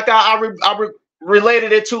 again, like I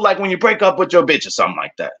related it to like when you break up with your bitch or something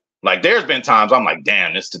like that. Like there's been times I'm like,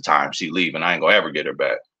 damn, this is the time she leaving. I ain't gonna ever get her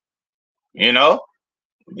back. You know?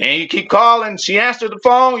 Then you keep calling, she answered the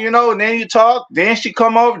phone, you know, and then you talk, then she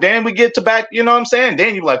come over, then we get to back, you know what I'm saying?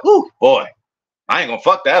 Then you're like, whoo, boy, I ain't gonna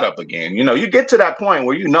fuck that up again. You know, you get to that point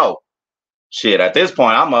where you know, shit, at this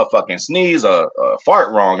point, I'm a fucking sneeze or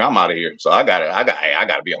fart wrong, I'm out of here. So I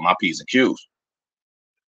gotta be on my P's and Q's.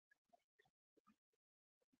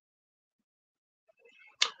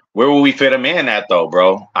 Where will we fit him in at though,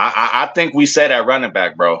 bro? I think we set at running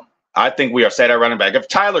back, bro. I think we are set at running back. If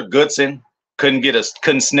Tyler Goodson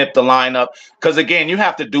couldn't snip the lineup, because again, you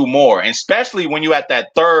have to do more, and especially when you at that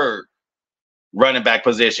third running back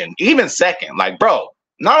position, even second. Like, bro,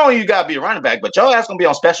 not only you gotta be a running back, but your ass gonna be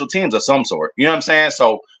on special teams of some sort. You know what I'm saying?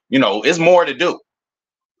 So, you know, it's more to do.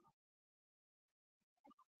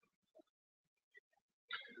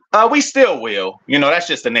 We still will. You know, that's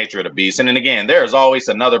just the nature of the beast. And then again, there's always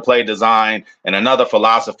another play design and another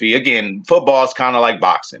philosophy. Again, football's kind of like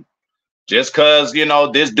boxing. Just because, you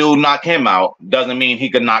know, this dude knocked him out doesn't mean he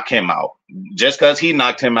could knock him out. Just because he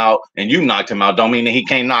knocked him out and you knocked him out don't mean that he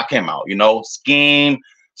can't knock him out. You know, scheme,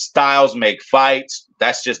 styles make fights.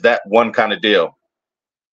 That's just that one kind of deal.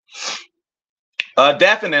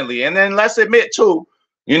 Definitely. And then let's admit, too,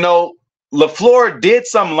 you know, LaFleur did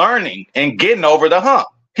some learning and getting over the hump.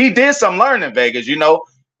 He did some learning, Vegas. You know,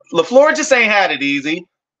 LaFleur just ain't had it easy.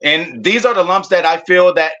 And these are the lumps that I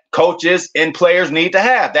feel that coaches and players need to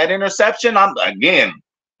have. That interception, I'm, again,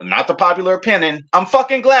 not the popular opinion, I'm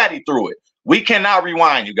fucking glad he threw it. We cannot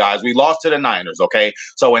rewind, you guys. We lost to the Niners, okay?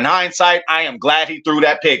 So in hindsight, I am glad he threw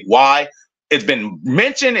that pick. Why? It's been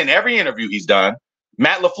mentioned in every interview he's done.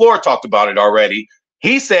 Matt LaFleur talked about it already.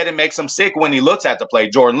 He said it makes him sick when he looks at the play,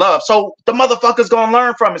 Jordan Love. So the motherfucker's going to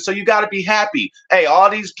learn from it. So you got to be happy. Hey, all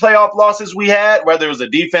these playoff losses we had, whether it was a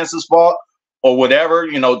defense's fault or whatever,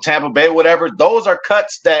 you know, Tampa Bay, whatever, those are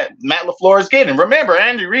cuts that Matt LaFleur is getting. Remember,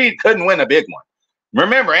 Andy Reid couldn't win a big one.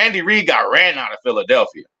 Remember, Andy Reid got ran out of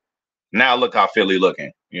Philadelphia. Now look how Philly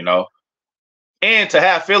looking, you know. And to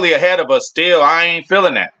have Philly ahead of us still, I ain't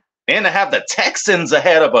feeling that. And to have the Texans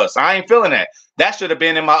ahead of us, I ain't feeling that. That should have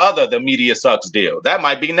been in my the media sucks deal. That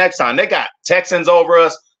might be next time. They got Texans over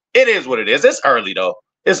us. It is what it is. It's early, though.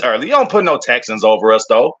 It's early. You don't put no Texans over us,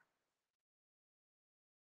 though.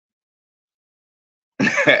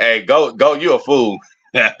 Hey, go, you a fool.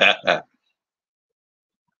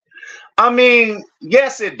 I mean,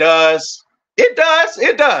 yes, it does. It does.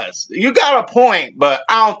 It does. You got a point, but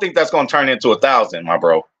I don't think that's going to turn into 1,000, my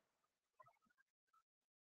bro.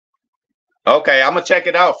 Okay, I'm going to check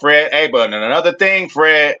it out, Fred. Hey, but another thing,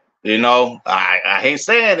 Fred, you know, I hate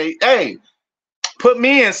saying it. Hey, put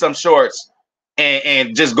me in some shorts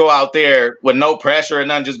and just go out there with no pressure and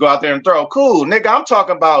nothing. Just go out there and throw. Cool, nigga, I'm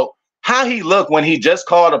talking about how he looked when he just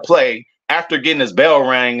called a play after getting his bell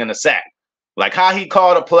rang in a sack. Like how he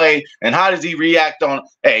called a play and how does he react on,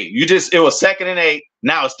 hey, it was 2nd and 8.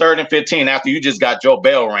 Now it's 3rd and 15 after you just got your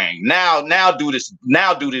bell rang. Now do this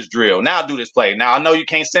drill. Now do this play. Now I know you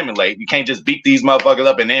can't simulate. You can't just beat these motherfuckers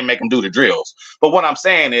up and then make them do the drills. But what I'm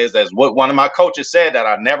saying is, as what one of my coaches said that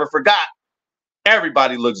I never forgot,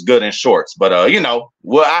 everybody looks good in shorts, but you know,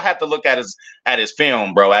 well, I have to look at his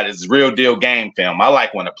film, bro, at his real deal game film. I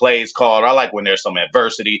like when the play's called. I like when there's some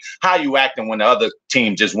adversity. How you acting when the other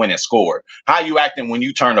team just went and scored? How you acting when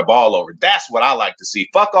you turn the ball over? That's what I like to see.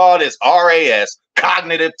 Fuck all this RAS,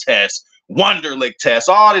 cognitive test, Wonderlic test,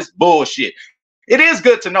 all this bullshit. It is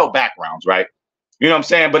good to know backgrounds, right? You know what I'm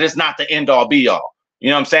saying? But it's not the end all be all. You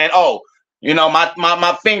know what I'm saying? Oh, you know,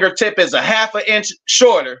 my fingertip is a 1/2 inch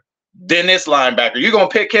shorter than this linebacker. You gonna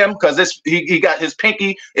pick him because he got his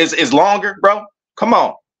pinky is longer, bro? Come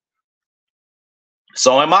on.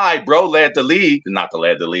 So am I, bro. Led the league, not to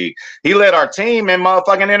lead the league. He led our team in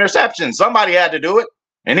motherfucking interceptions. Somebody had to do it,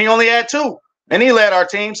 and he only had 2, and he led our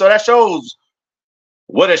team. So that shows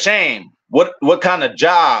what a shame. What kind of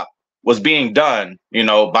job was being done, you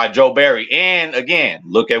know, by Joe Barry. And again,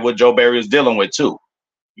 look at what Joe Barry is dealing with too.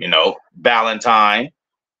 You know, Valentine,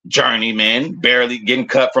 journeyman, barely getting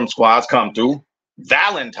cut from squads, come through.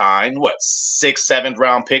 Valentine, what, 6th, 7th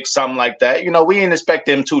round pick, something like that. You know, we didn't expect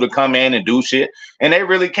them to come in and do shit. And they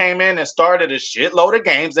really came in and started a shitload of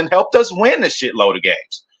games and helped us win a shitload of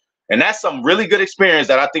games. And that's some really good experience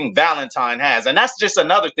that I think Valentine has. And that's just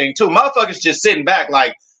another thing, too. Motherfuckers just sitting back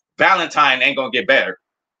like Valentine ain't going to get better.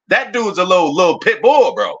 That dude's a little pit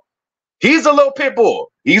bull, bro. He's a little pit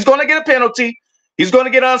bull. He's going to get a penalty. He's going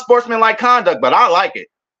to get unsportsmanlike conduct, but I like it.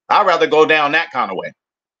 I'd rather go down that kind of way.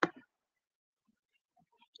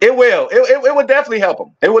 It will. It would definitely help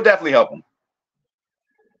him. It would definitely help him.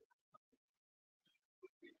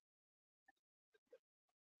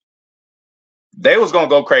 They was going to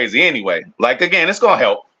go crazy anyway. Like, again, it's going to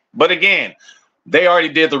help. But again, they already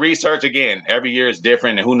did the research. Again, every year is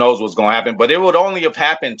different and who knows what's going to happen. But it would only have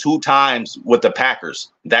happened 2 times with the Packers,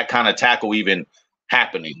 that kind of tackle even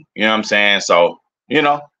happening. You know what I'm saying? So, you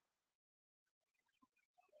know.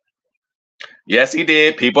 Yes, he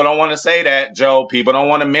did. People don't want to say that, Joe. People don't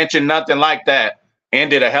want to mention nothing like that. And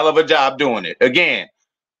did a hell of a job doing it. Again,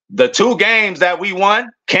 the 2 games that we won,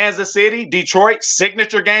 Kansas City, Detroit,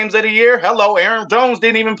 signature games of the year. Hello, Aaron Jones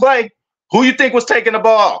didn't even play. Who you think was taking the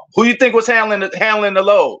ball? Who you think was handling the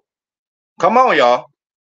load? Come on, y'all.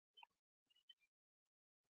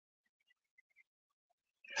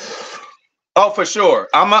 Oh, for sure.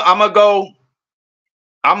 I'm gonna go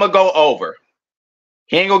over.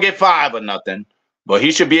 He ain't gonna get 5 or nothing, but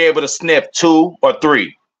he should be able to snip 2 or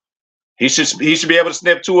 3. He should be able to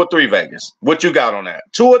snip 2 or 3, Vegas. What you got on that?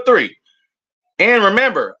 2 or 3. And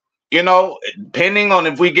remember, you know, depending on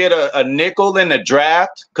if we get a nickel in the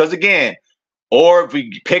draft, because again, or if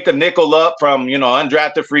we pick a nickel up from, you know,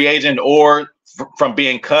 undrafted free agent or from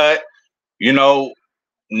being cut, you know,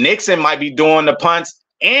 Nixon might be doing the punts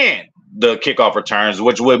and the kickoff returns,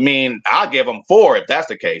 which would mean I'll give him 4 if that's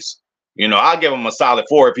the case. You know, I'll give him a solid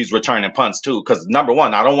 4 if he's returning punts too. Because number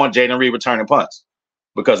one, I don't want Jayden Reed returning punts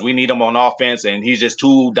because we need him on offense, and he's just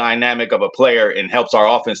too dynamic of a player and helps our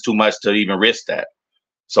offense too much to even risk that.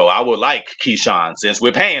 So I would like Keyshawn, since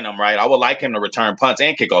we're paying him, right? I would like him to return punts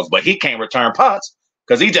and kickoffs, but he can't return punts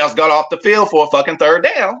because he just got off the field for a fucking 3rd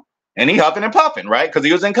down and he huffing and puffing, right? Because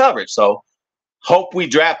he was in coverage. So hope we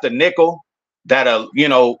draft a nickel that'll, you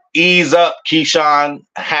know, ease up Keyshawn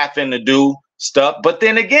having to do stuff. But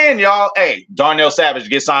then again, y'all, hey, Darnell Savage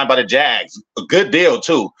gets signed by the Jags. A good deal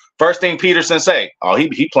too. First thing Peterson say, oh,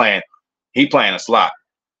 he playing a slot.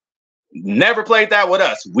 Never played that with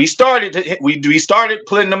us. We started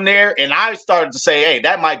putting him there, and I started to say, hey,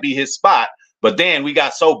 that might be his spot. But then we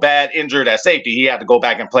got so bad injured at safety, he had to go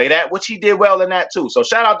back and play that, which he did well in that too. So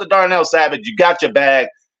shout out to Darnell Savage. You got your bag.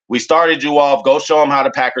 We started you off. Go show them how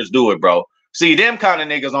the Packers do it, bro. See, them kind of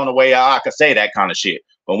niggas on the way out, I could say that kind of shit.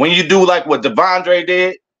 But when you do like what Devondre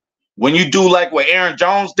did, when you do like what Aaron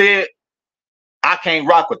Jones did, I can't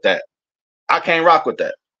rock with that. I can't rock with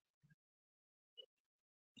that.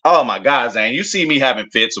 Oh, my God, Zane. You see me having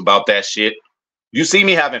fits about that shit. You see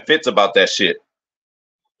me having fits about that shit.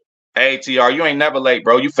 Hey, TR, you ain't never late,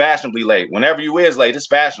 bro. You fashionably late. Whenever you is late, it's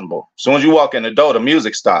fashionable. As soon as you walk in the door, the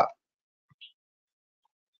music stop.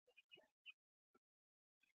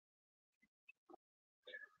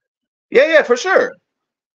 Yeah, for sure.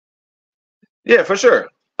 Yeah, for sure.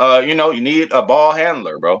 You know, you need a ball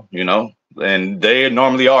handler, bro, you know, and they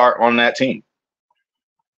normally are on that team.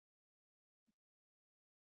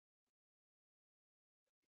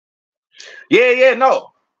 Yeah,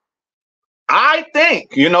 no. I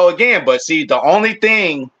think, you know, again, but see, the only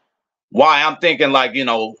thing why I'm thinking like, you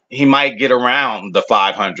know, he might get around the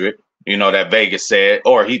 500, you know, that Vegas said,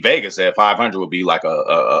 or Vegas said 500 would be like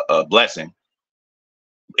a blessing,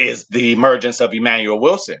 is the emergence of Emmanuel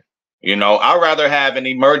Wilson. You know, I'd rather have an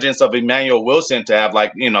emergence of Emmanuel Wilson to have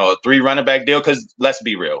like, you know, a 3 running back deal. Because let's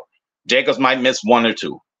be real, Jacobs might miss 1 or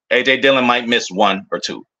 2. AJ Dillon might miss 1 or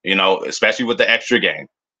 2, you know, especially with the extra game.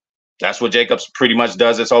 That's what Jacobs pretty much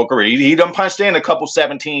does his whole career. He done punched in a couple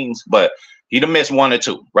 17s, but he done missed 1 or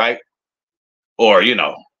 2, right? Or, you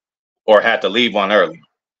know, or had to leave one early.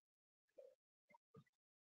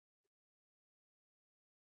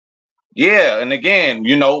 Yeah, and again,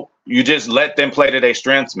 you know, you just let them play to their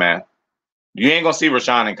strengths, man. You ain't gonna see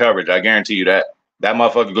Rashawn in coverage. I guarantee you that. That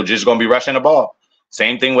motherfucker just gonna be rushing the ball.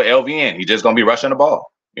 Same thing with LVN. He just gonna be rushing the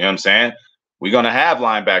ball. You know what I'm saying? We're gonna have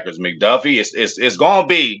linebackers. McDuffie, it's gonna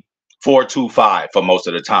be 4-2-5 for most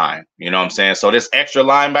of the time. You know what I'm saying? So this extra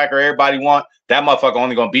linebacker everybody want, that motherfucker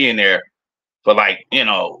only gonna be in there for like, you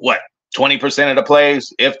know, what, 20% of the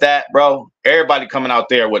plays, if that, bro. Everybody coming out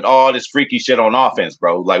there with all this freaky shit on offense,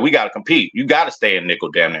 bro. Like, we got to compete. You got to stay in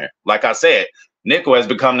nickel down there. Like I said, nickel has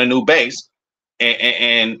become the new base,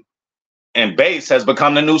 and base has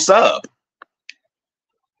become the new sub.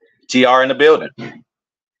 TR in the building.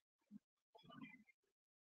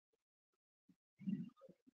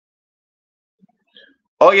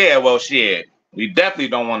 Oh, yeah, well, shit. We definitely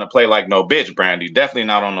don't want to play like no bitch, Brandy. Definitely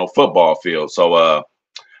not on no football field. So,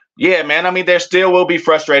 yeah, man. I mean, there still will be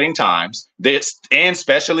frustrating times. This, and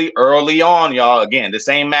especially early on, y'all. Again, this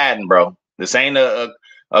ain't Madden, bro. This ain't a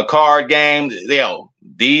card game. You know,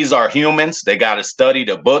 these are humans. They got to study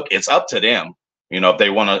the book. It's up to them. You know, if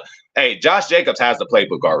they want to. Hey, Josh Jacobs has the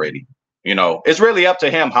playbook already. You know, it's really up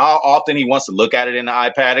to him how often he wants to look at it in the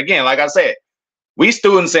iPad. Again, like I said, we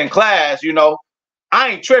students in class, you know, I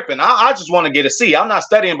ain't tripping. I just want to get a C. I'm not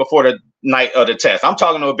studying before the night of the test. I'm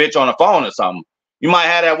talking to a bitch on the phone or something. You might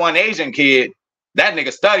have that one Asian kid, that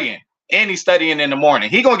nigga studying, and he's studying in the morning.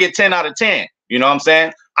 He gonna get 10 out of 10. You know what I'm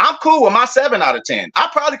saying? I'm cool with my 7 out of 10. I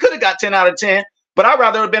probably could have got 10 out of 10, but I'd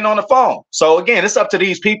rather have been on the phone. So again, it's up to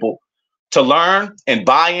these people to learn and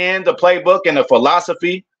buy in the playbook and the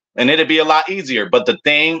philosophy, and it'll be a lot easier. But the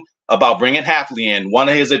thing about bringing Hafley in, one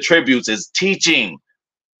of his attributes is teaching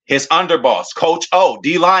his underboss, Coach O,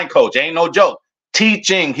 D-line coach, ain't no joke.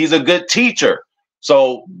 Teaching, he's a good teacher.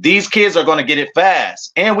 So these kids are going to get it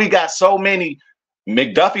fast. And we got so many.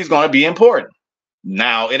 McDuffie's going to be important.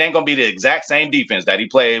 Now, it ain't going to be the exact same defense that he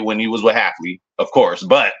played when he was with Hafley, of course,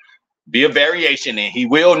 but be a variation, and he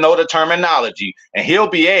will know the terminology, and he'll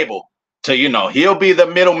be able to, you know, he'll be the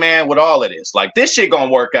middleman with all of this. Like, this shit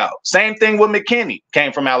gonna work out. Same thing with McKinney,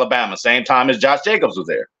 came from Alabama, same time as Josh Jacobs was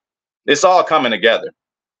there. It's all coming together.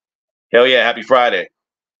 Hell yeah, happy Friday.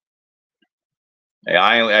 Hey,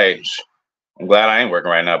 I'm glad I ain't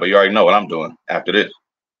working right now, but you already know what I'm doing after this.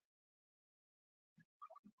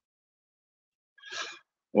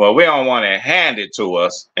 Well, we don't want to hand it to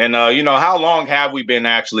us. And, you know, how long have we been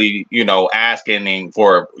actually, you know, asking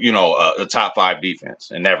for, you know, a top 5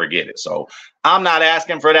 defense and never get it? So I'm not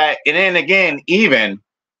asking for that. And then again, even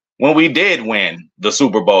when we did win the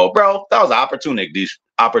Super Bowl, bro, that was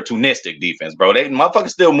opportunistic defense, bro. They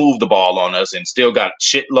motherfuckers still moved the ball on us and still got a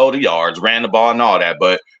shitload of yards, ran the ball and all that.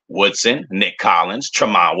 But Woodson, Nick Collins,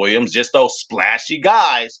 Tramon Williams, just those splashy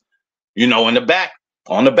guys, you know, on the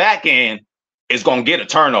back end, is going to get a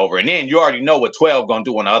turnover. And then you already know what 12 going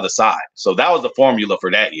to do on the other side. So that was the formula for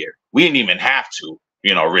that year. We didn't even have to,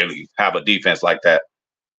 you know, really have a defense like that.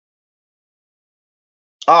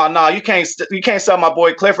 Oh, no, you can't sell my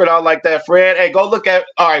boy Clifford out like that, Fred. Hey, go look at,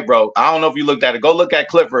 all right, bro. I don't know if you looked at it. Go look at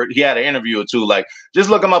Clifford. He had an interview or two. Like, just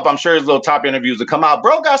look him up. I'm sure his little top interviews will come out.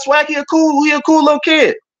 Bro got swag. He a cool little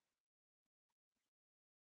kid.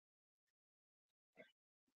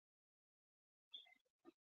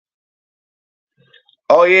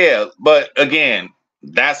 Oh, yeah. But again,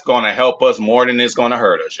 that's going to help us more than it's going to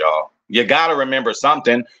hurt us, y'all. You got to remember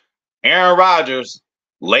something. Aaron Rodgers,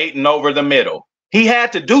 late and over the middle. He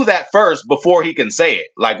had to do that first before he can say it.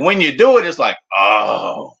 Like, when you do it, it's like,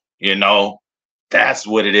 oh, you know, that's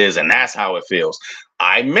what it is. And that's how it feels.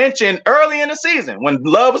 I mentioned early in the season when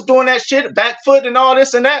Love was doing that shit, back foot and all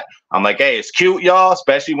this and that. I'm like, hey, it's cute, y'all,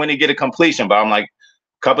 especially when he get a completion. But I'm like,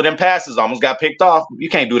 a couple of them passes almost got picked off. You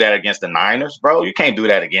can't do that against the Niners, bro. You can't do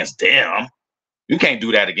that against them. You can't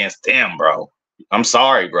do that against them, bro. I'm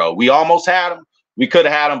sorry, bro. We almost had them. We could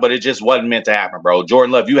have had him, but it just wasn't meant to happen, bro.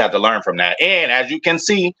 Jordan Love, you have to learn from that. And as you can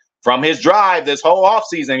see from his drive this whole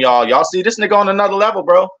offseason, y'all see this nigga on another level,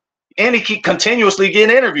 bro. And he keep continuously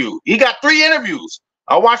getting interviewed. He got 3 interviews.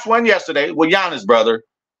 I watched one yesterday with Giannis' brother.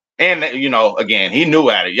 And, you know, again, he knew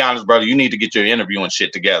at it. Giannis' brother, you need to get your interview and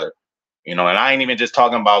shit together. You know, and I ain't even just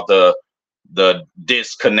talking about the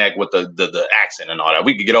disconnect with the accent and all that.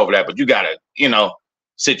 We could get over that, but you got to, you know,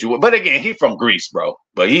 situation. But again, he from Greece, bro.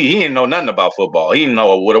 But he didn't know nothing about football. He didn't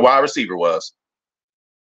know what a wide receiver was.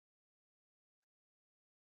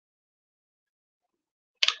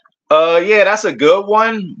 Yeah, that's a good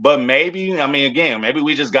one. But maybe, I mean, again, maybe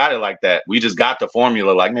we just got it like that. We just got the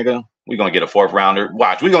formula like, nigga, we're going to get a 4th rounder.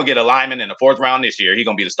 Watch, we're going to get a lineman in the 4th round this year. He's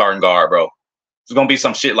going to be the starting guard, bro. There's going to be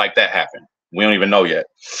some shit like that happen. We don't even know yet.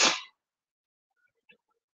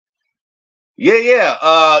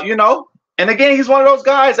 Yeah. You know, and again, he's one of those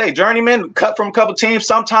guys, hey, journeyman, cut from a couple teams.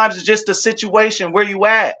 Sometimes it's just the situation where you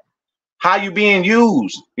at, how you being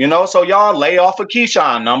used, you know? So y'all lay off of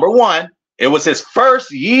Keyshawn, number 1. It was his first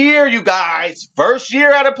year, you guys. First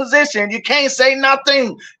year at a position. You can't say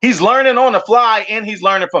nothing. He's learning on the fly, and he's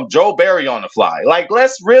learning from Joe Barry on the fly. Like,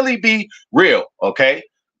 let's really be real, okay?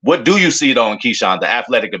 What do you see, though, in Keyshawn? The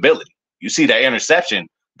athletic ability. You see that interception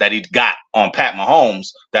that he got on Pat Mahomes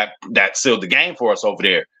that sealed the game for us over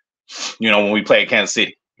there, you know, when we played Kansas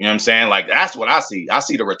City. You know what I'm saying? Like, that's what I see. I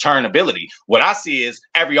see the return ability. What I see is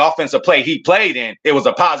every offensive play he played in, it was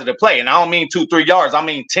a positive play. And I don't mean 2-3 yards. I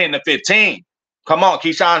mean 10 to 15. Come on,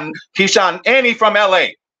 Keyshawn, and he from LA.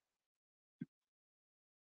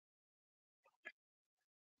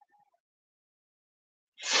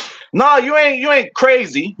 No, you ain't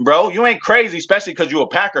crazy, bro. You ain't crazy, especially because you're a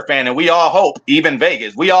Packer fan, and we all hope, even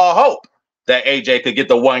Vegas, we all hope that AJ could get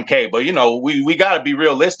the 1K. But, you know, we got to be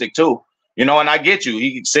realistic, too. You know, and I get you.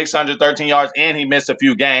 He 613 yards, and he missed a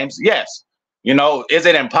few games. Yes. You know, is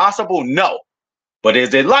it impossible? No. But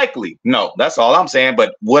is it likely? No. That's all I'm saying.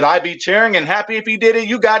 But would I be cheering and happy if he did it?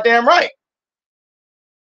 You goddamn right.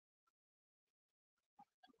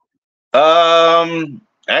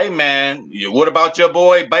 Hey, man, what about your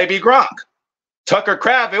boy, Baby Gronk? Tucker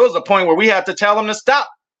Kraft, it was a point where we had to tell him to stop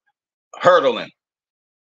hurdling.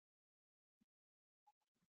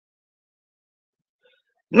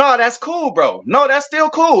 No, that's cool, bro. No, that's still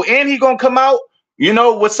cool. And he going to come out, you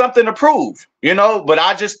know, with something to prove, you know. But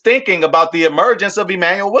I just thinking about the emergence of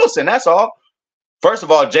Emmanuel Wilson. That's all. First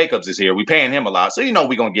of all, Jacobs is here. We paying him a lot. So, you know,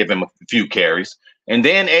 we're going to give him a few carries. And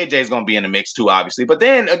then AJ is going to be in the mix too, obviously. But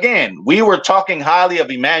then again, we were talking highly of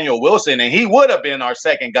Emmanuel Wilson, and he would have been our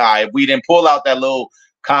second guy if we didn't pull out that little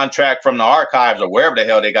contract from the archives or wherever the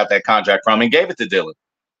hell they got that contract from and gave it to Dylan.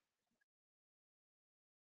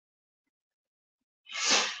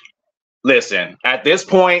 Listen, at this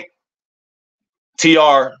point,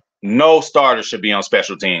 TR, no starter should be on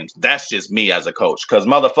special teams. That's just me as a coach. Because,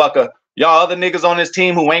 motherfucker, Y'all other niggas on this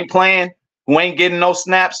team who ain't playing, who ain't getting no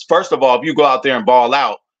snaps. First of all, if you go out there and ball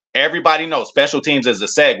out, everybody knows special teams is a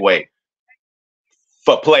segue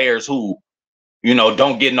for players who, you know,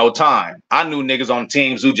 don't get no time. I knew niggas on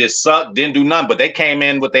teams who just sucked, didn't do nothing, but they came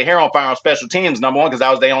in with their hair on fire on special teams, number one, because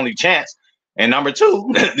that was their only chance. And number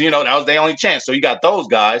two, you know, that was their only chance. So you got those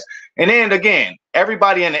guys. And then again,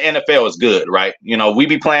 everybody in the NFL is good, right? You know, we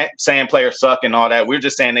be saying players suck and all that. We're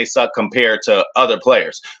just saying they suck compared to other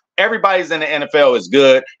players. Everybody's in the NFL is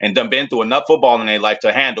good and done been through enough football in their life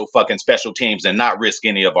to handle fucking special teams and not risk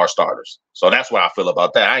any of our starters. So that's what I feel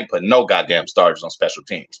about that. I ain't putting no goddamn starters on special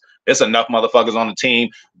teams. There's enough motherfuckers on the team,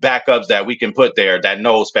 backups that we can put there that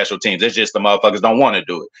know special teams. It's just the motherfuckers don't want to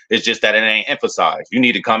do it. It's just that it ain't emphasized. You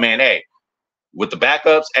need to come in, hey, with the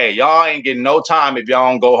backups, hey, y'all ain't getting no time if y'all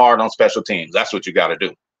don't go hard on special teams. That's what you got to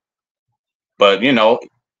do. But, you know,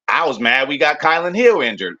 I was mad we got Kylan Hill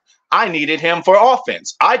injured. I needed him for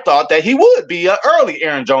offense. I thought that he would be an early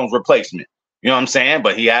Aaron Jones replacement. You know what I'm saying?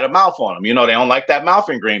 But he had a mouth on him. You know, they don't like that mouth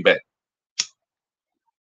in Green Bay.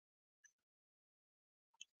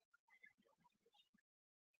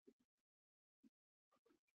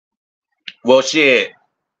 Well, shit.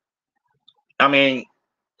 I mean,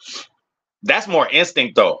 that's more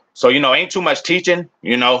instinct, though. So, you know, ain't too much teaching,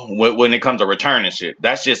 you know, when it comes to returning shit.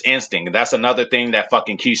 That's just instinct. That's another thing that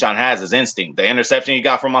fucking Keyshawn has is instinct. The interception he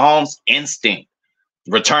got from Mahomes, instinct.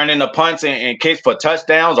 Returning the punts and kicks for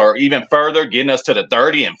touchdowns or even further, getting us to the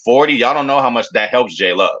 30 and 40. Y'all don't know how much that helps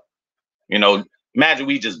J Love. You know, imagine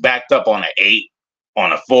we just backed up on an 8,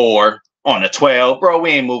 on a 4, on a 12. Bro, we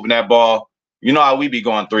ain't moving that ball. You know how we be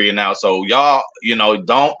going 3 and out. So y'all, you know,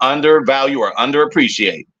 don't undervalue or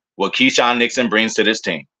underappreciate what Keyshawn Nixon brings to this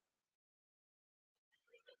team.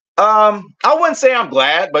 I wouldn't say I'm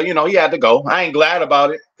glad, but you know, he had to go. I ain't glad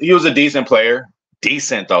about it. He was a decent player.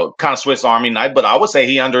 Decent though, kind of Swiss Army knife, but I would say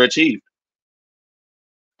he underachieved.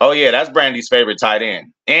 Oh yeah, that's Brandy's favorite tight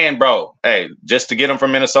end. And bro, hey, just to get him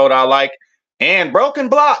from Minnesota, I like. And bro can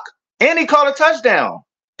block, and he caught a touchdown.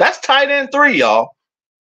 That's tight end 3, y'all.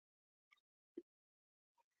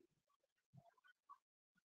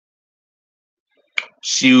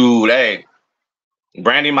 Shoot, hey,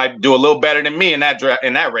 Brandy might do a little better than me in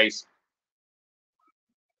that race.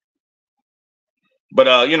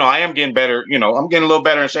 But you know, I am getting better. You know, I'm getting a little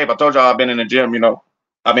better in shape. I told y'all I've been in the gym. You know,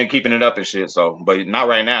 I've been keeping it up and shit. So, but not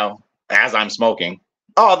right now, as I'm smoking.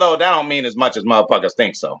 Although that don't mean as much as motherfuckers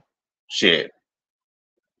think so. Shit.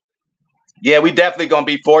 Yeah, we definitely gonna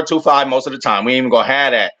be 4-2-5 most of the time. We ain't even gonna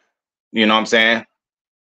have that. You know what I'm saying?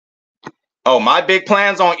 Oh, my big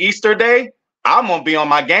plans on Easter Day. I'm gonna be on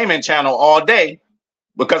my gaming channel all day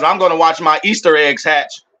because I'm gonna watch my Easter eggs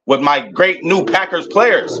hatch with my great new Packers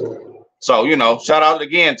players. So, you know, shout out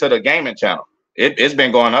again to the gaming channel. It's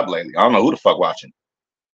been going up lately. I don't know who the fuck watching.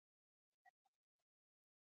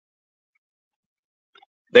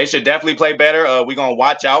 They should definitely play better. We're going to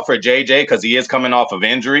watch out for JJ because he is coming off of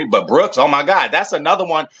injury. But Brooks, oh my God, that's another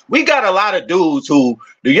one. We got a lot of dudes who,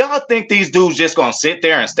 do y'all think these dudes just going to sit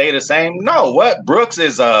there and stay the same? No, what? Brooks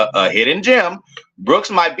is a hidden gem.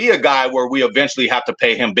 Brooks might be a guy where we eventually have to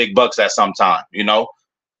pay him big bucks at some time, you know,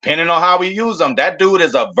 depending on how we use him. That dude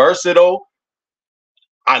is a versatile.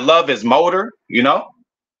 I love his motor, you know.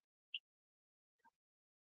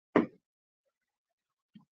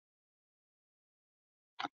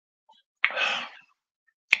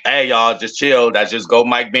 Hey, y'all, just chill. That's just Go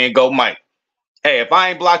Mike being Go Mike. Hey, if I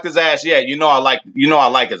ain't blocked his ass yet, you know I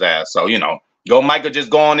like his ass. So, you know, Go Mike could just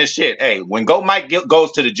go on this shit. Hey, when Go Mike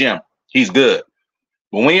goes to the gym, he's good.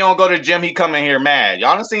 But when he don't go to the gym, he come in here mad.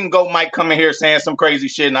 Y'all done seen Go Mike come in here saying some crazy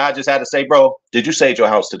shit, and I just had to say, bro, did you sage your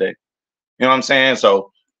house today? You know what I'm saying?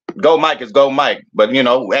 So Go Mike is Go Mike. But you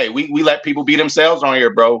know, hey, we let people be themselves on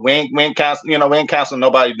here, bro. We ain't canceling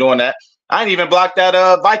nobody doing that. I ain't even blocked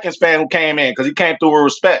that Vikings fan who came in because he came through with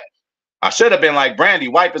respect. I should have been like Brandy,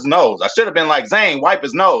 wipe his nose. I should have been like Zane, wipe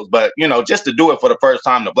his nose. But, you know, just to do it for the first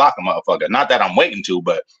time to block a motherfucker. Not that I'm waiting to,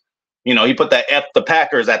 but, you know, he put that F the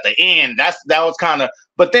Packers at the end. That was kind of,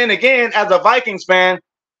 but then again, as a Vikings fan,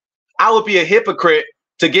 I would be a hypocrite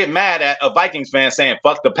to get mad at a Vikings fan saying,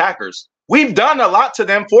 fuck the Packers. We've done a lot to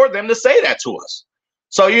them for them to say that to us.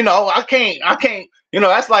 So, you know, I can't, you know,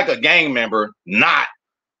 that's like a gang member not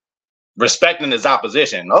respecting his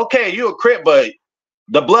opposition. Okay, you a Crip, but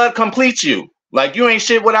the blood completes you. Like, you ain't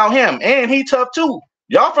shit without him. And he tough too.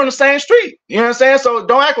 Y'all from the same street. You know what I'm saying? So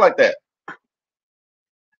don't act like that.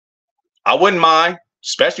 I wouldn't mind,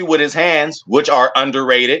 especially with his hands, which are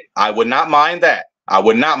underrated. I would not mind that. I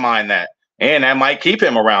would not mind that. And that might keep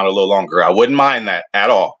him around a little longer. I wouldn't mind that at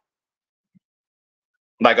all.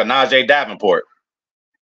 Like a Najee Davenport.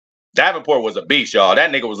 Davenport was a beast, y'all.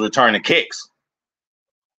 That nigga was returning kicks.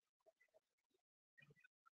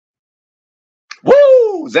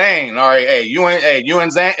 Woo, Zane. All right, hey, you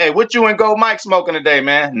and Zane. Hey, what you and Gold Mike smoking today,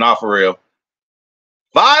 man? Nah, for real.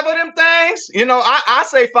 5 of them things? You know, I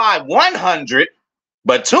say 5 100,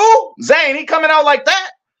 but 2? Zane, he coming out like that?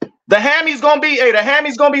 The hammy's gonna be, the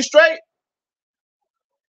hammy's gonna be straight.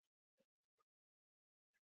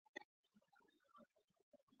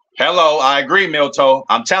 Hello, I agree, Milto.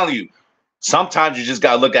 I'm telling you, sometimes you just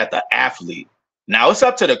gotta look at the athlete. Now it's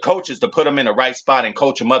up to the coaches to put them in the right spot and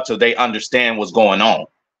coach them up so they understand what's going on.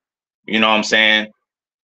 You know what I'm saying?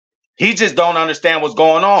 He just don't understand what's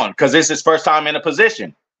going on because it's his first time in a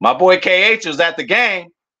position. My boy KH was at the game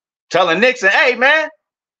telling Nixon, hey, man,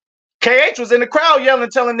 KH was in the crowd yelling,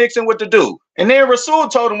 telling Nixon what to do. And then Rasul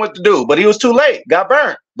told him what to do, but he was too late, got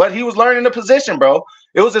burnt. But he was learning the position, bro.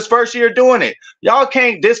 It was his first year doing it. Y'all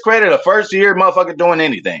can't discredit a first year motherfucker doing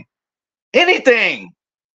anything. Anything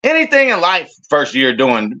in life, first year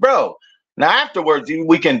doing, bro. Now, afterwards,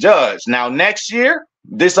 we can judge. Now, next year,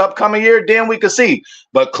 this upcoming year, then we could see.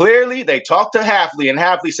 But clearly, they talked to Hafley, and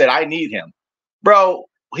Hafley said, I need him. Bro,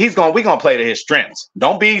 we're gonna play to his strengths.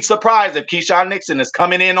 Don't be surprised if Keyshawn Nixon is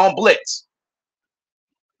coming in on blitz.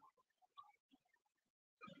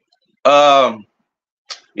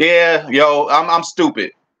 Yeah, yo, I'm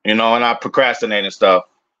stupid, you know, and I procrastinate and stuff.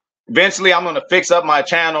 Eventually, I'm gonna fix up my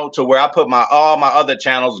channel to where I put all my other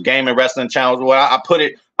channels, game and wrestling channels, where I put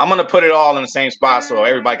it. I'm gonna put it all in the same spot so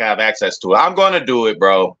everybody can have access to it. I'm gonna do it,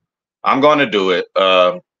 bro. I'm gonna do it.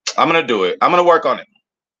 I'm gonna do it. I'm gonna work on it.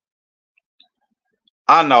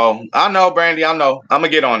 I know, Brandy. I know. I'm gonna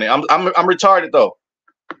get on it. I'm retarded though.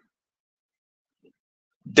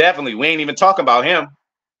 Definitely, we ain't even talking about him.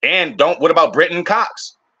 And what about Britton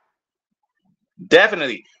Cox?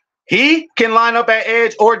 Definitely. He can line up at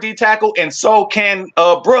edge or D tackle, and so can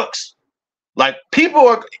Brooks. Like, people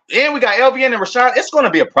are, and we got LVN and Rashad. It's going to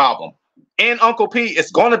be a problem. And Uncle P,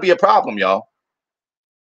 it's going to be a problem, y'all.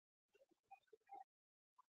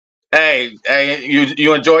 Hey,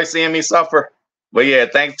 you enjoy seeing me suffer? But yeah,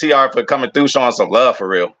 thanks TR for coming through, showing some love for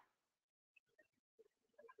real.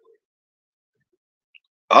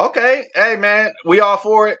 Okay, hey man, we all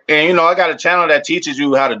for it. And you know, I got a channel that teaches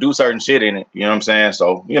you how to do certain shit in it. You know what I'm saying?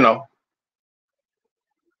 So, you know.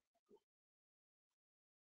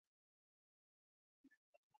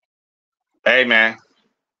 Hey man,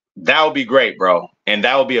 that would be great, bro. And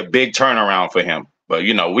that would be a big turnaround for him. But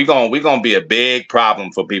you know, we gonna be a big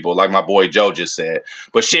problem for people, like my boy Joe just said.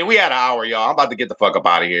 But shit, we had an hour, y'all. I'm about to get the fuck up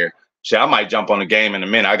out of here. Shit, I might jump on the game in a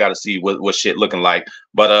minute. I gotta see what shit looking like.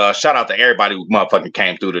 But shout out to everybody who motherfucking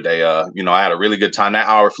came through today. You know, I had a really good time. That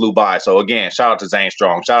hour flew by. So again, shout out to Zane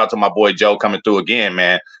Strong. Shout out to my boy Joe coming through again,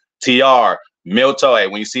 man. TR, Milto. Hey,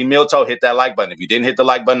 when you see Milto, hit that like button. If you didn't hit the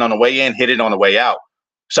like button on the way in, hit it on the way out.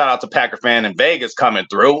 Shout out to Packer fan in Vegas coming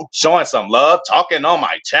through, showing some love, talking on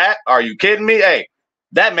my chat. Are you kidding me? Hey,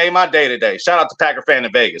 that made my day today. Shout out to Packer fan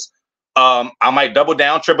in Vegas. I might double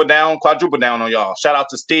down, triple down, quadruple down on y'all. Shout out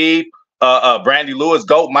to Steve, Brandy Lewis,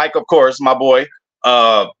 Goat, Mike, of course, my boy.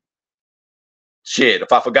 Shit,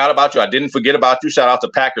 if I forgot about you, I didn't forget about you. Shout out to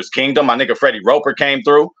Packers Kingdom. My nigga Freddie Roper came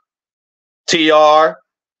through. TR.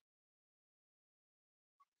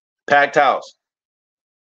 Packed house.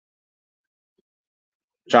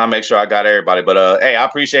 Trying to make sure I got everybody. But hey, I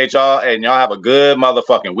appreciate y'all. And y'all have a good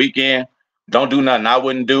motherfucking weekend. Don't do nothing I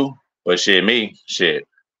wouldn't do. But shit,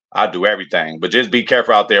 I do everything. But just be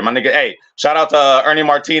careful out there. My nigga, hey, shout out to Ernie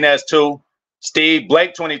Martinez too. Steve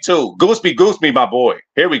Blake 22. Goose me, my boy.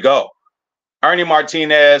 Here we go. Ernie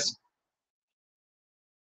Martinez.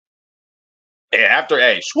 Hey, after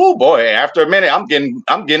a minute,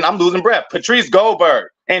 I'm losing breath. Patrice Goldberg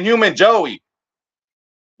and Human Joey.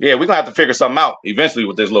 Yeah, we're gonna have to figure something out eventually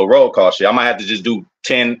with this little roll call shit. I might have to just do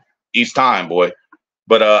 10 each time, boy.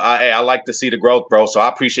 But I like to see the growth, bro. So I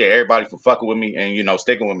appreciate everybody for fucking with me and, you know,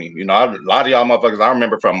 sticking with me. You know, a lot of y'all motherfuckers I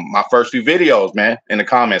remember from my first few videos, man, in the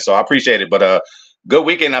comments. So I appreciate it. But good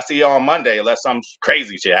weekend. I see y'all on Monday, unless some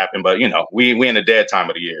crazy shit happen. But you know, we in the dead time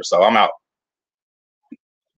of the year. So I'm out.